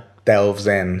really delves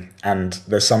in, and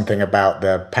there's something about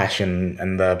the passion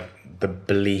and the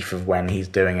belief of when he's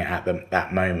doing it at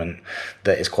that moment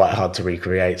that is quite hard to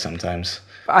recreate sometimes.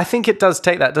 I think it does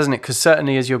take that, doesn't it? Because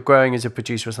certainly as you're growing as a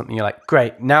producer or something, you're like,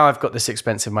 great, now I've got this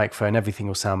expensive microphone, everything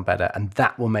will sound better, and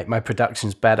that will make my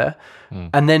productions better.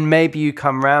 And then maybe you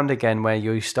come round again where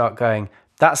you start going,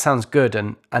 that sounds good,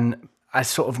 and I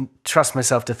sort of trust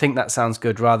myself to think that sounds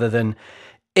good, rather than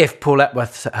if Paul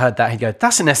Epworth heard that, he'd go,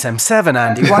 that's an SM7,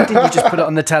 Andy, why didn't you just put it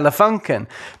on the Telefunken?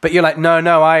 But you're like, no,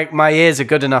 my ears are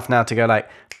good enough now to go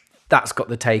that's got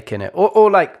the take in it, or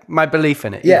my belief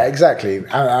in it. Yeah, exactly.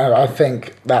 I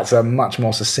think that's a much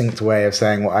more succinct way of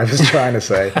saying what I was trying to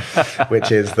say,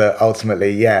 which is that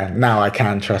ultimately, now I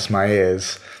can trust my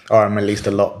ears, or I'm at least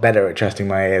a lot better at trusting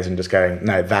my ears and just going,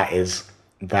 no, that is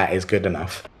good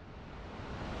enough.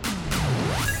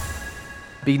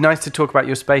 Be nice to talk about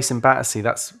your space in Battersea.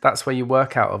 That's where you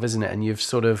work out of, isn't it? And you've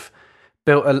sort of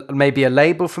built maybe a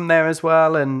label from there as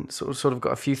well, and sort of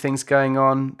got a few things going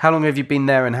on. How long have you been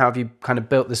there, and how have you kind of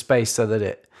built the space so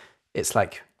that it's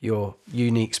your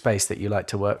unique space that you like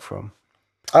to work from?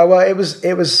 Oh, well, it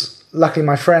was luckily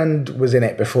my friend was in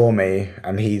it before me,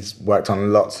 and he's worked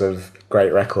on lots of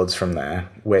great records from there,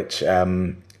 which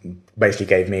basically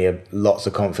gave me lots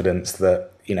of confidence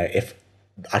that, if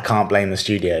I can't blame the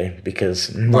studio,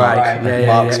 because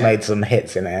Mark's made some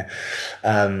hits in it.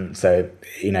 So,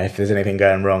 if there's anything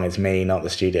going wrong, it's me, not the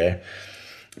studio.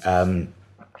 So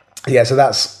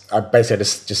I basically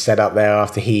just set up there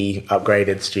after he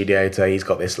upgraded the studio to, he's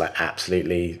got this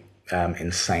absolutely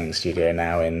insane studio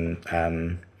now in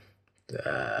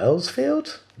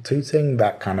Earlsfield, Tooting,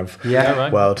 that kind of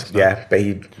world. Yeah, but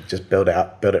he just built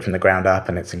it from the ground up,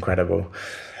 and it's incredible.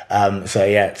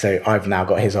 So I've now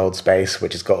got his old space,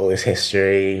 which has got all this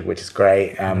history, which is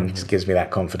great. Just gives me that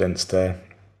confidence to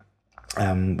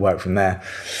work from there.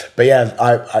 But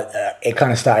it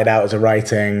kind of started out as a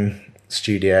writing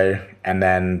studio, and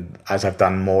then as I've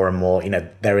done more and more,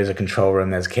 there is a control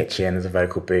room, there's a kitchen, there's a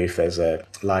vocal booth, there's a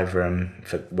live room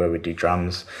where we do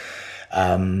drums,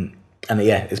 and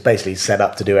it's basically set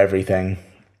up to do everything,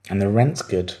 and the rent's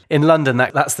good. In London,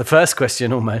 that's the first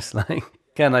question almost,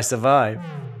 can I survive?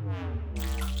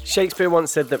 Shakespeare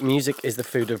once said that music is the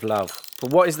food of love.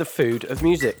 But what is the food of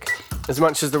music? As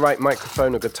much as the right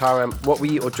microphone or guitar amp, what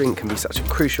we eat or drink can be such a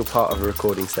crucial part of a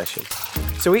recording session.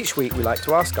 So each week we like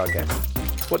to ask our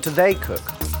guests, what do they cook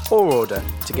or order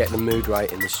to get the mood right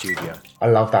in the studio? I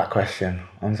love that question.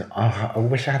 I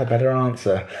wish I had a better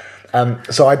answer.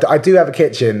 So I do have a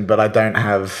kitchen, but I don't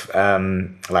have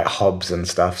hobs and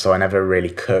stuff, so I never really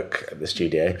cook at the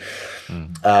studio.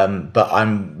 But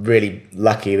I'm really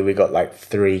lucky that we got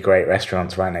 3 great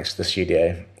restaurants right next to the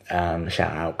studio.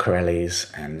 Shout out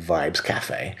Corelli's and Vibes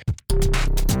Cafe.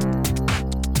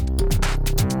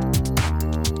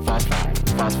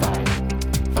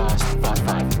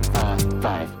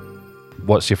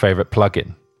 What's your favourite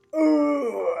plugin?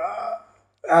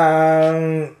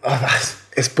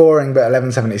 It's boring, but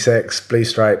 1176 Blue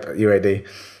Stripe UAD.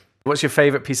 What's your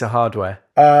favorite piece of hardware?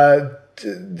 Does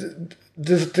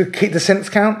the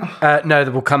synths count? No,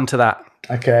 we'll come to that.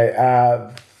 Okay.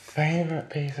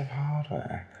 Favorite piece of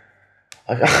hardware.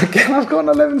 Again, I've got an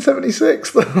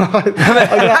 1176. I'm gonna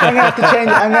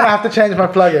have to change my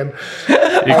plugin.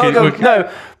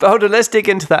 But hold on. Let's dig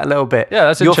into that a little bit. Yeah,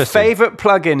 that's interesting. Your favorite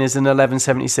plugin is an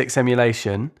 1176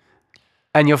 emulation,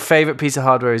 and your favorite piece of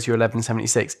hardware is your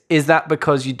 1176. Is that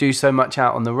because you do so much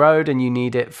out on the road and you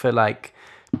need it for like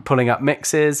pulling up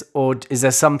mixes, or is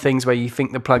there some things where you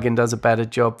think the plugin does a better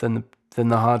job than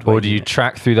the hardware? Or do you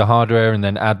track through the hardware and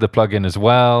then add the plugin as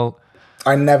well?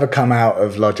 I never come out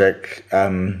of Logic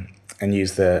and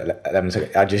use the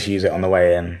 1176. I just use it on the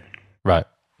way in. Right.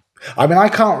 I mean, I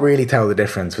can't really tell the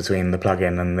difference between the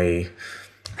plugin and the.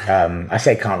 I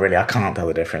say can't really. I can't tell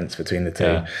the difference between the two.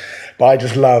 Yeah. But I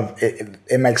just love it.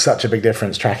 It makes such a big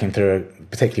difference tracking through,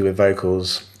 particularly with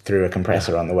vocals, through a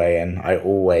compressor on the way in. I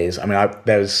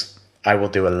will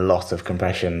do a lot of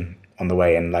compression on the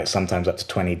way in, like sometimes up to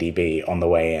 20 dB on the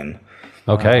way in.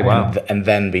 Okay, wow. And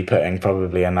then be putting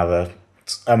probably another.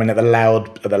 I mean, at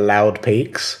the loud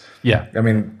peaks. Yeah. I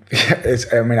mean,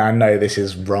 I know this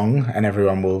is wrong, and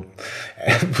everyone will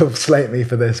slate me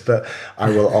for this, but I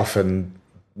will often.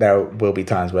 There will be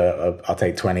times where I'll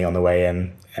take 20 on the way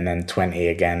in, and then 20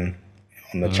 again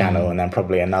on the channel, and then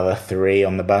probably another 3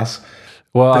 on the bus.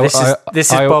 Well,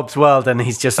 this is Bob's world, and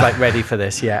he's just like ready for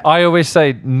this. Yeah, I always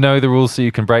say know the rules so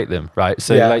you can break them, right?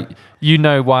 So like you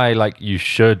know why like you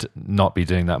should not be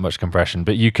doing that much compression,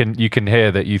 but you can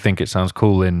hear that you think it sounds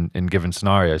cool in given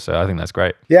scenarios. So I think that's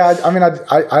great. Yeah, I mean,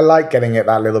 I like getting it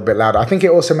that little bit louder. I think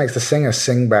it also makes the singer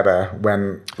sing better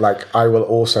when like I will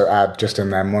also add just in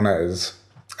their monitors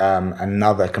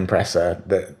another compressor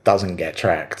that doesn't get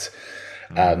tracked.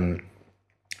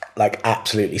 Like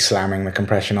absolutely slamming the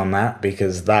compression on that,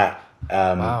 because that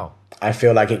wow. I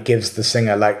feel like it gives the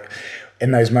singer, like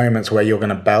in those moments where you're going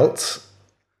to belt,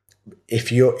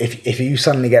 if you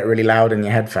suddenly get really loud in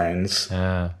your headphones,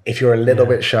 if you're a little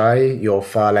bit shy, you're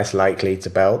far less likely to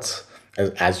belt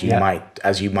as you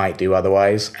might do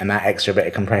otherwise, and that extra bit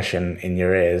of compression in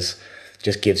your ears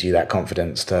just gives you that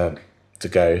confidence to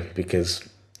go, because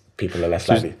people are less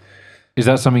likely. Is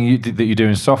that something that you do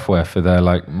in software for their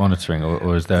like monitoring,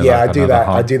 or is there? Yeah, like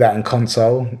I do that in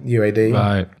console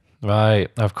UAD. Right.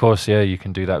 Of course, yeah, you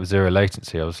can do that with zero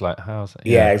latency. I was like, how's that?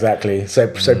 Yeah, exactly. So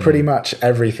pretty much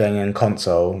everything in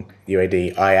console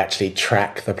UAD, I actually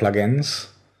track the plugins.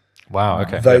 Wow.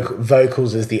 Okay.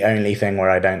 Vocals is the only thing where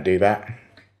I don't do that.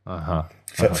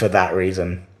 For that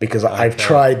reason, because I've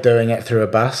tried doing it through a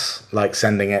bus, like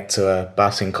sending it to a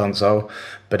bus in console,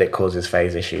 but it causes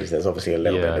phase issues. There's obviously a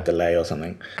little bit of a delay or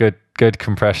something. Good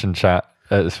compression chat.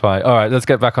 It's fine. All right, let's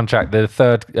get back on track. The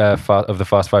third of the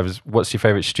Fast Five is, what's your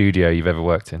favorite studio you've ever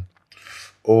worked in?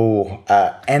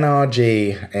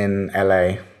 NRG in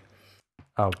LA.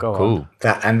 Oh, go on.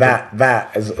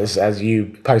 That as you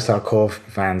post-hardcore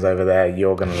fans over there,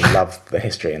 you're going to love the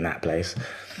history in that place.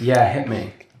 Yeah, hit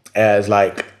me. It's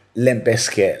like Limp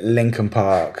Bizkit, Linkin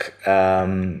Park,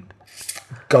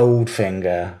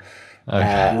 Goldfinger.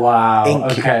 Okay. Wow.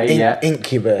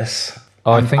 Incubus.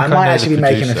 Oh, I might actually be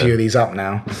making a few of these up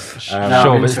now.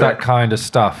 Sure, but it's that kind of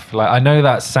stuff. Like I know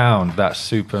that sound, that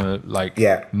super like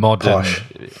modern posh.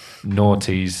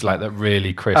 Noughties, like that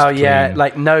really crisp. Oh yeah, clean.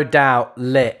 Like No Doubt,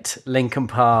 Lit, Linkin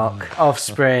Park,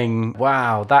 Offspring.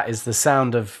 Wow, that is the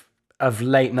sound of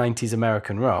late 90s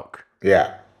American rock.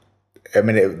 Yeah. I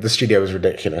mean, the studio was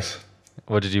ridiculous.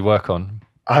 What did you work on?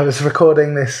 I was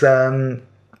recording this. It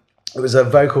was a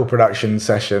vocal production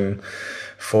session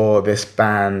for this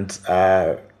band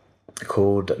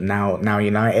called Now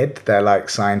United. They're like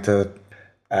signed to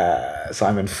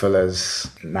Simon Fuller's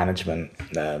management.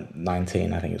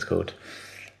 19, I think it's called.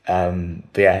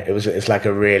 But yeah, it's like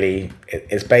a really.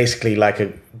 It's basically like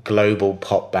a global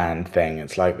pop band thing.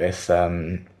 It's like this.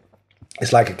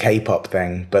 It's like a K-pop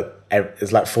thing, but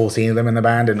there's like 14 of them in the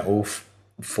band, and all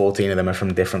 14 of them are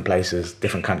from different places,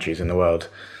 different countries in the world.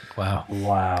 Wow.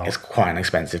 It's quite an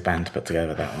expensive band to put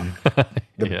together, that one.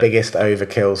 The biggest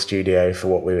overkill studio for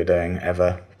what we were doing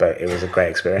ever, but it was a great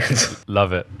experience.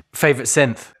 Love it. Favorite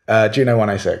synth? Juno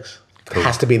 106. Cool. It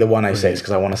has to be the 106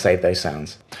 because I want to save those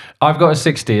sounds. I've got a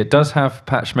 60. It does have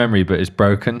patch memory, but it's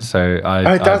broken, so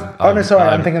it does? I'm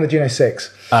thinking of the Juno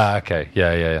 6. Okay.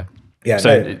 Yeah. Yeah,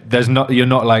 so you're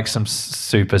not like some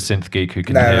super synth geek who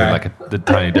can hear like the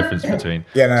tiny difference between.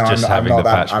 Yeah, no, I'm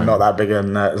not that big,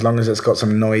 and as long as it's got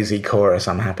some noisy chorus,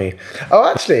 I'm happy. Oh,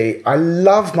 actually, I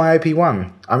love my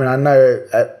OP1. I mean, I know,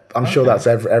 I'm sure that's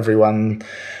everyone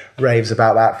raves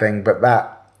about that thing, but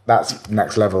that's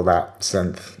next level. That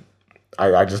synth,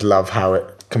 I just love how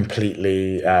it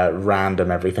completely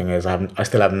random everything is. I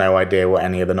still have no idea what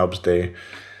any of the knobs do.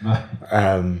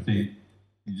 So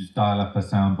you just dial up a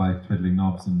sound by twiddling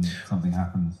knobs and something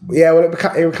happens. Yeah, well, it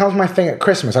becomes my thing at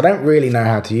Christmas. I don't really know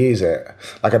how to use it.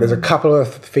 Like, there's a couple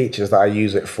of features that I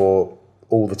use it for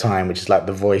all the time, which is like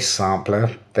the voice sampler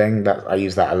thing. That I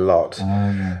use that a lot.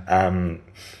 And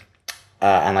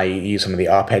I use some of the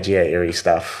arpeggiatory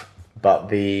stuff.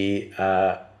 But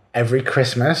every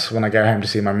Christmas when I go home to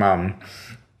see my mum,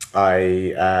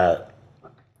 I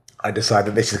decide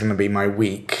that this is going to be my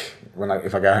week.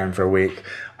 If I go home for a week,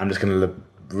 I'm just going to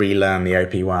relearn the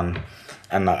OP1,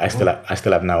 and I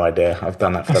still have no idea. I've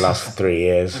done that for the last 3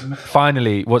 years.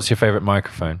 Finally, what's your favorite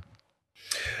microphone?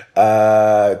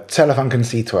 Telefunken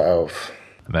C12.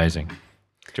 Amazing. Do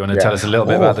you want to tell us a little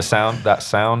bit about that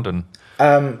sound and?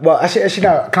 Well, actually,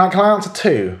 no. Can I answer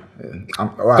two?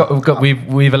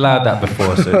 We've allowed that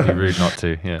before, so it'd be rude not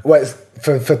to. Yeah. Well, it's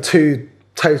for two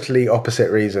totally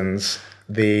opposite reasons.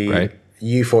 The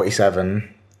U47.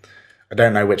 I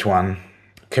don't know which one.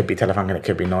 Could be Telefunken, it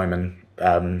could be Neumann.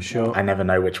 Sure. I never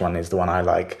know which one is the one I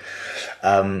like.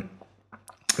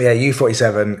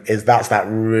 U47 that's that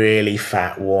really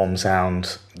fat, warm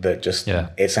sound that just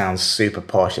it sounds super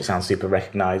posh. It sounds super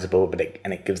recognizable, but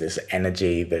it gives this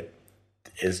energy that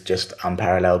is just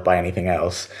unparalleled by anything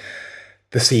else.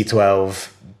 The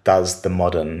C12 does the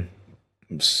modern,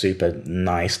 super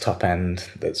nice top end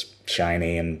that's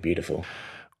shiny and beautiful.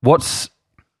 What's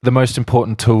the most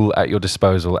important tool at your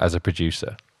disposal as a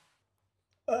producer?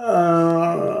 What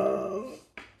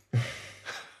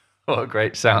a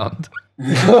great sound.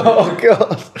 Oh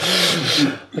God,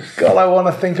 I want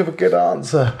to think of a good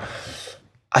answer.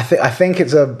 I think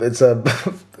it's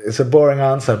a boring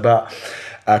answer, but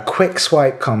quick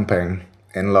swipe comping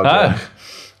in Logic.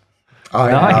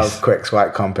 I love quick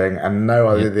swipe comping, and no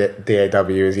other DAW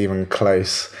is even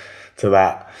close to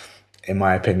that, in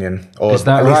my opinion, or is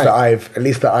that at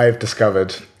least that I've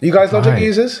discovered. You guys Logic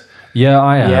users? Yeah,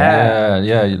 I am.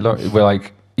 Yeah. We're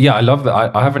like, I love that.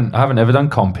 I haven't ever done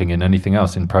comping in anything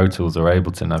else in Pro Tools or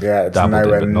Ableton. It's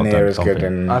nowhere near as good.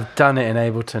 I've done it in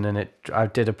Ableton, and I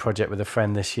did a project with a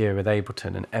friend this year with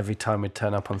Ableton, and every time we'd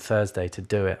turn up on Thursday to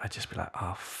do it, I'd just be like,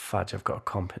 oh fudge, I've got to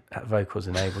comp vocals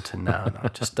in Ableton now, and I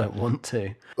just don't want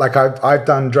to. Like I've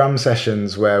done drum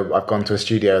sessions where I've gone to a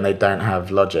studio and they don't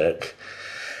have Logic.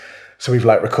 So we've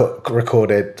like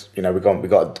recorded, we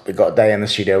got a day in the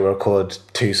studio, we record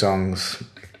 2 songs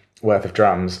worth of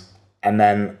drums, and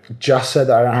then just so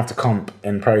that I don't have to comp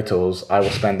in Pro Tools, I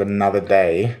will spend another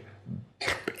day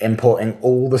importing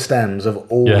all the stems of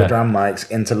all the drum mics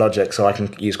into Logic so I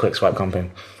can use quick swipe comping.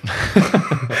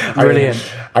 Brilliant.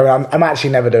 I'm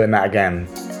actually never doing that again.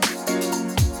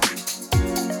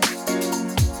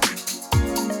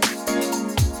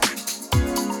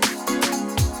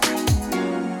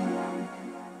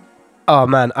 Oh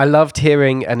man, I loved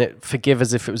hearing, and forgive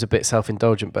us if it was a bit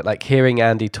self-indulgent, but like hearing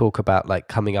Andy talk about like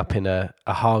coming up in a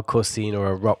hardcore scene or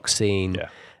a rock scene,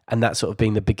 and that sort of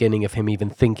being the beginning of him even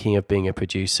thinking of being a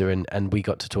producer, and we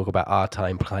got to talk about our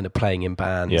time kind of playing in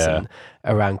bands and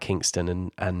around Kingston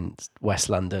and West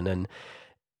London, and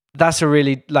that's a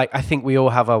really, like, I think we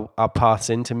all have our paths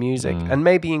into music, and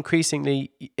maybe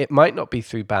increasingly it might not be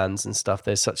through bands and stuff.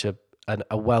 There's such a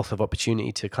wealth of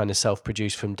opportunity to kind of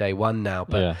self-produce from day one now,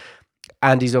 but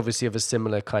Andy's obviously of a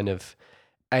similar kind of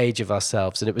age of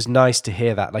ourselves, and it was nice to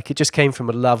hear that. Like, it just came from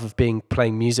a love of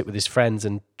playing music with his friends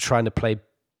and trying to play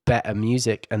better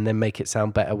music and then make it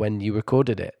sound better when you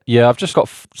recorded it. Yeah, I've just got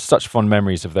such fond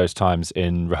memories of those times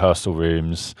in rehearsal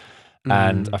rooms,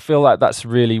 and I feel like that's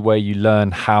really where you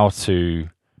learn how to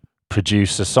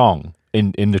produce a song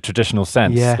in the traditional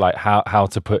sense, like how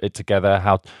to put it together,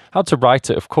 how to write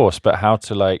it, of course, but how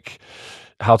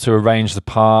to arrange the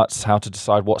parts, how to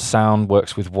decide what sound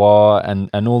works with what,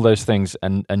 and all those things,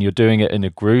 and you're doing it in a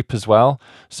group as well,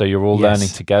 so you're all learning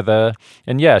together.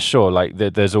 And like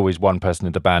there's always one person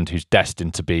in the band who's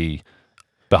destined to be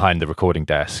behind the recording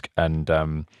desk, and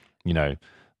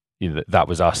that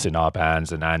was us in our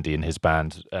bands and Andy in his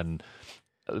band,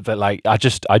 but like I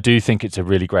do think it's a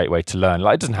really great way to learn.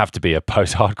 Like, it doesn't have to be a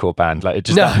post-hardcore band. Like, it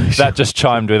just that just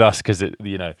chimed with us because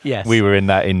we were in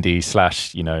that indie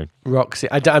 / rock scene.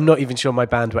 I'm not even sure my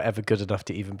band were ever good enough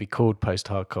to even be called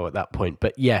post-hardcore at that point.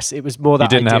 But yes, it was more that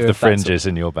you didn't idea have the fringes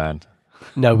in your band.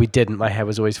 No, we didn't. My hair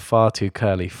was always far too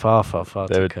curly, far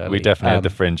too curly. We definitely had the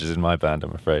fringes in my band,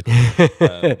 I'm afraid.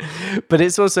 But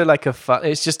it's also like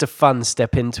it's just a fun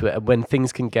step into it. And when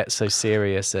things can get so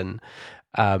serious and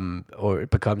or it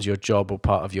becomes your job or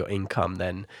part of your income,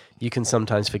 then you can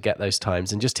sometimes forget those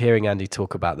times. And just hearing Andy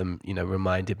talk about them,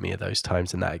 reminded me of those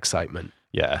times and that excitement.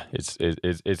 Yeah,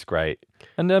 it's great.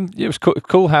 And it was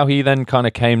cool how he then kind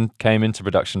of came into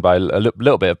production by a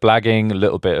little bit of blagging, a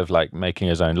little bit of like making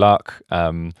his own luck,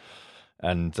 and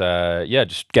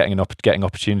just getting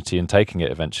opportunity and taking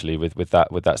it eventually with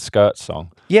that Skirt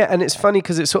song. Yeah, and it's funny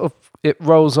because it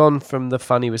rolls on from the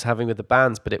fun he was having with the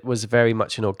bands, but it was very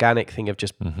much an organic thing of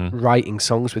just writing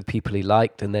songs with people he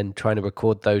liked and then trying to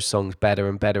record those songs better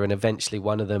and better, and eventually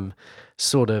one of them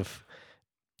sort of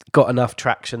got enough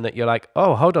traction that you're like,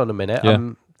 oh, hold on a minute,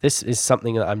 this is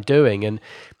something that I'm doing. And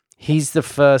he's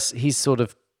sort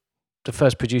of the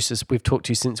first producers we've talked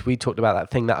to since we talked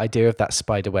about that idea of that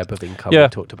spider web of income. We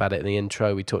talked about it in the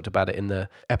intro, we talked about it in the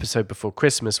episode before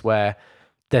Christmas, where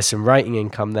there's some writing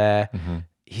income there.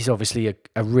 He's obviously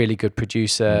a really good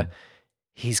producer.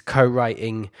 He's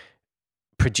co-writing,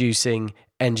 producing,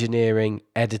 engineering,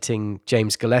 editing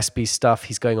James Gillespie stuff.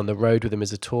 He's going on the road with him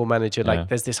as a tour manager. Like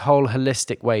there's this whole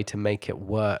holistic way to make it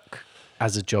work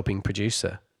as a jobbing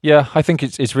producer. Yeah, I think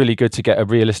it's really good to get a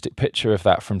realistic picture of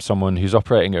that from someone who's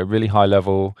operating at a really high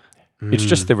level. It's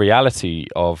just the reality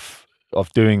of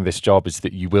doing this job is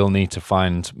that you will need to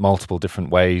find multiple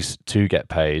different ways to get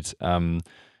paid.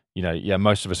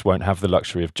 Most of us won't have the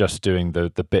luxury of just doing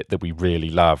the bit that we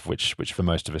really love, which for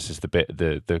most of us is the bit,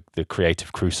 the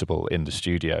creative crucible in the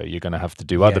studio. You're going to have to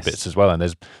do other bits as well, and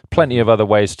there's plenty of other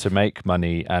ways to make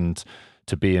money and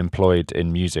to be employed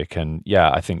in music. And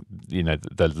I think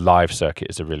the live circuit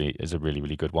is a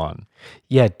really good one.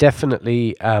 Yeah,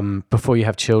 definitely. Before you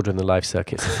have children, the live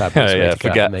circuit's a fabulous way to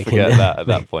forget that at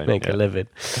that point. Make a living.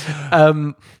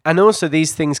 And also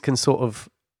these things can sort of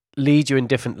lead you in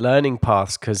different learning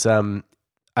paths, because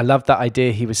I love that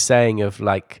idea he was saying of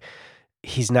like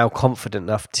he's now confident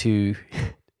enough to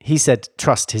he said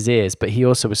trust his ears, but he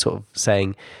also was sort of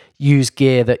saying use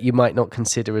gear that you might not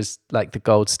consider as like the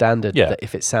gold standard, that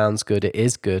if it sounds good, it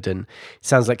is good. And it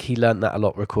sounds like he learned that a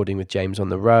lot recording with James on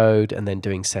the road and then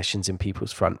doing sessions in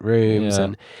people's front rooms.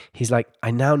 And he's like,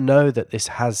 I now know that this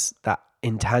has that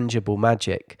intangible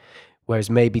magic,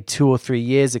 whereas maybe 2 or 3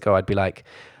 years ago I'd be like,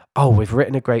 oh, we've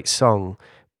written a great song,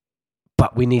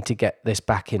 but we need to get this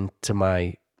back into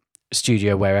my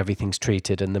studio where everything's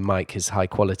treated and the mic is high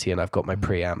quality and I've got my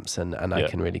preamps and I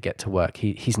can really get to work.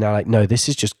 He's now like, no, this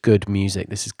is just good music.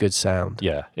 This is good sound.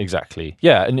 Yeah, exactly.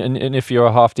 Yeah, and if you're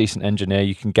a half decent engineer,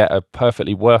 you can get a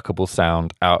perfectly workable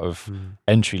sound out of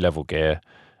entry level gear.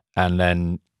 And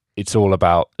then it's all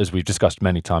about, as we've discussed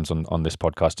many times on this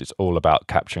podcast, it's all about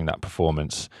capturing that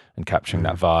performance and capturing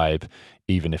that vibe,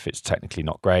 even if it's technically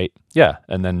not great. Yeah,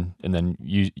 and then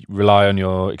you rely on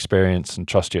your experience and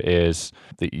trust your ears,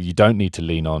 that you don't need to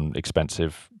lean on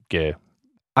expensive gear.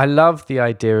 I love the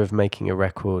idea of making a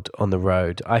record on the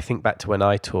road. I think back to when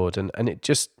I toured, and it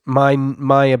just,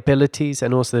 my abilities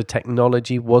and also the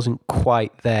technology wasn't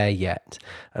quite there yet.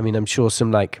 I mean, I'm sure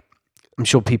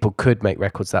people could make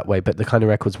records that way, but the kind of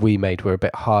records we made were a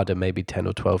bit harder maybe 10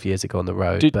 or 12 years ago on the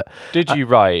road. Did you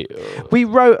write? We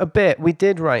wrote a bit. We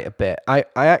did write a bit. I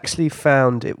actually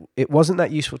found it wasn't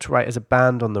that useful to write as a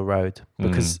band on the road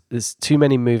because there's too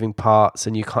many moving parts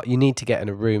and you need to get in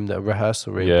a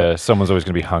rehearsal room. Yeah, someone's always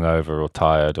going to be hungover or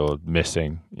tired or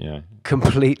missing.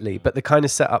 Completely. But the kind of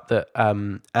setup that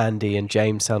Andy and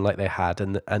James sound like they had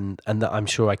and that I'm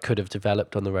sure I could have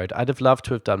developed on the road, I'd have loved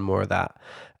to have done more of that.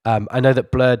 I know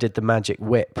that Blur did the Magic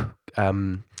Whip.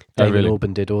 Damon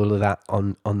Albarn did all of that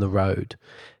on the road.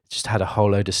 Just had a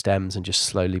whole load of stems and just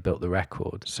slowly built the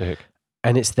record. Sick.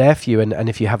 And it's there for you. And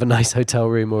if you have a nice hotel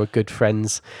room or a good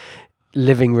friend's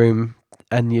living room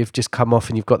and you've just come off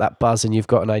and you've got that buzz and you've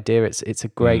got an idea, it's a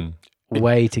great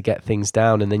way to get things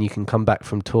down, and then you can come back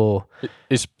from tour.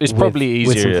 It's probably easier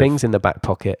with some things in the back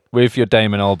pocket. With your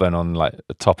Damon Albarn on like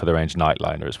the top of the range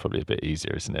Nightliner, it's probably a bit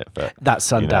easier, isn't it? But that's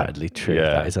undoubtedly true.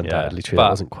 Yeah, that is undoubtedly true. That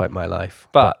wasn't quite my life.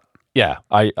 But yeah,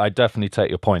 I definitely take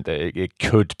your point that it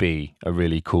could be a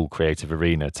really cool creative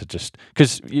arena to just,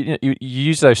 because you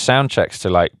use those sound checks to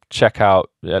like check out,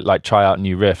 like try out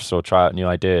new riffs or try out new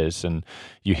ideas, and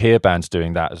you hear bands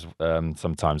doing that as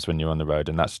sometimes when you're on the road,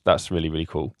 and that's really, really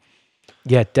cool.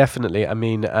 Yeah, definitely. I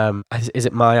mean, is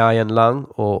it My Eye and Lung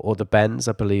or The Bends,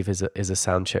 I believe, is a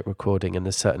soundcheck recording, and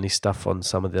there's certainly stuff on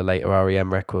some of the later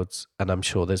REM records, and I'm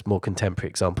sure there's more contemporary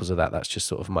examples of that. That's just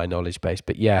sort of my knowledge base.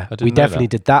 But yeah, we definitely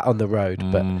did that on the road.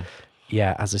 But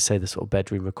yeah, as I say, the sort of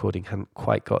bedroom recording hadn't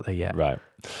quite got there yet. Right.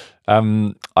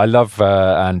 I love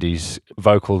Andy's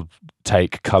vocal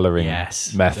take colouring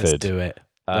method. Let's do it.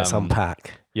 Let's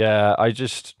unpack. Yeah,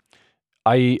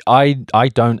 I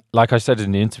don't, like I said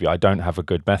in the interview, I don't have a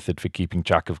good method for keeping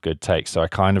track of good takes. So I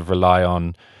kind of rely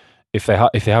on, if they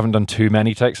haven't done too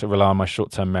many takes, I rely on my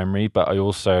short-term memory. But I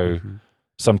also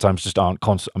sometimes just I'm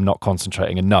not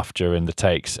concentrating enough during the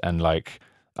takes, and like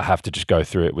I have to just go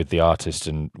through it with the artist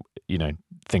and, you know,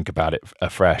 think about it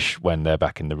afresh when they're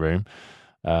back in the room.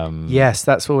 Yes,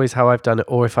 that's always how I've done it.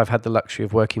 Or if I've had the luxury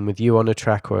of working with you on a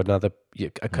track or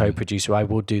a co-producer, I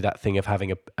will do that thing of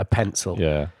having a pencil.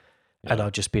 Yeah. And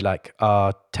I'll just be like,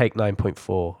 take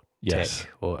 9.4 Yes. tick,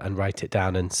 and write it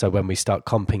down. And so when we start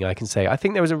comping, I can say, I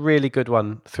think there was a really good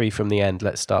one, 3 from the end.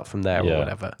 Let's start from there or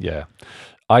whatever. Yeah.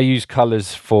 I use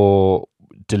colors for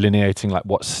delineating like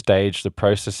what stage the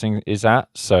processing is at.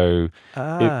 So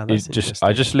I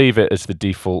just leave it as the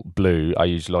default blue. I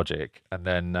use Logic, and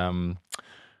then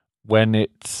when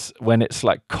it's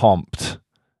like comped,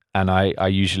 and I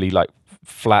usually like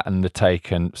flatten the take,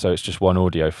 and so it's just one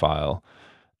audio file,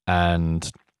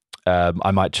 and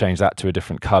I might change that to a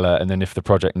different color. And then if the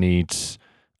project needs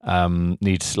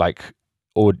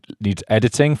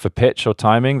editing for pitch or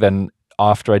timing, then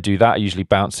after I do that, I usually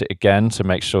bounce it again to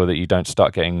make sure that you don't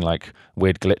start getting like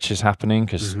weird glitches happening,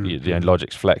 because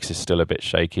Logic's flex is still a bit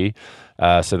shaky.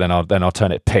 So then I'll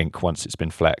turn it pink once it's been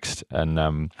flexed, and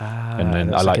then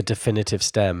I like a definitive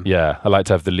stem. Yeah, I like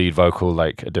to have the lead vocal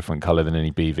like a different color than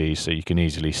any BV, so you can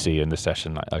easily see in the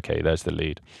session like, okay, there's the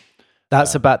lead.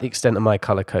 That's about the extent of my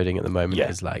color coding at the moment.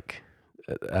 Is like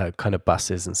kind of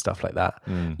buses and stuff like that.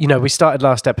 You know, we started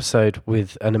last episode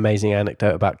with an amazing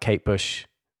anecdote about Kate Bush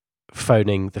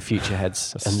phoning the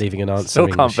Futureheads and leaving an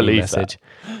answering machine message.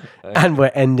 And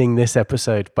we're ending this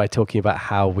episode by talking about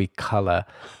how we color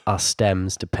our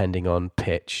stems depending on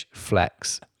pitch,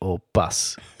 flex, or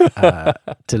bus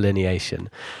delineation.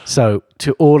 So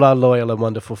to all our loyal and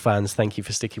wonderful fans, thank you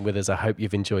for sticking with us. I hope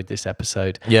you've enjoyed this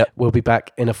episode. Yeah, we'll be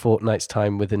back in a fortnight's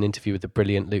time with an interview with the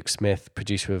brilliant Luke Smith,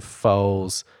 producer of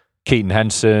Foals, Keaton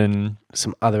Henson,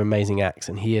 some other amazing acts,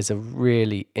 and he is a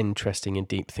really interesting and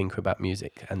deep thinker about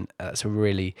music, and that's a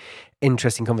really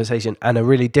interesting conversation and a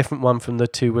really different one from the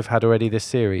 2 we've had already this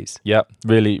series. Yeah,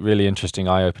 really, really interesting,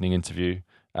 eye-opening interview.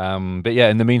 But yeah,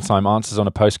 in the meantime, answers on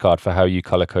a postcard for how you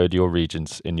color code your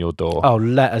regions in your DAW. Oh,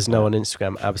 let us know on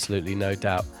Instagram, absolutely, no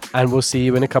doubt. And we'll see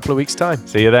you in a couple of weeks' time.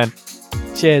 See you then.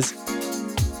 Cheers.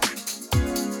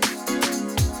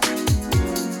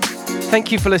 Thank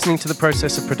you for listening to the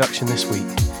process of production this week.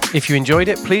 If you enjoyed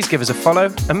it, please give us a follow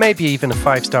and maybe even a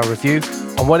 5-star review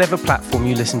on whatever platform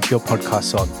you listen to your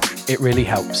podcasts on. It really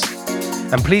helps.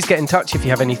 And please get in touch if you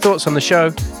have any thoughts on the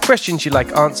show, questions you'd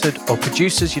like answered, or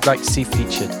producers you'd like to see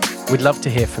featured. We'd love to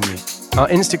hear from you. Our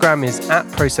Instagram is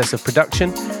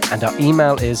 @processofproduction and our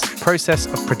email is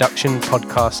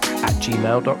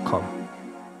processofproductionpodcast@gmail.com.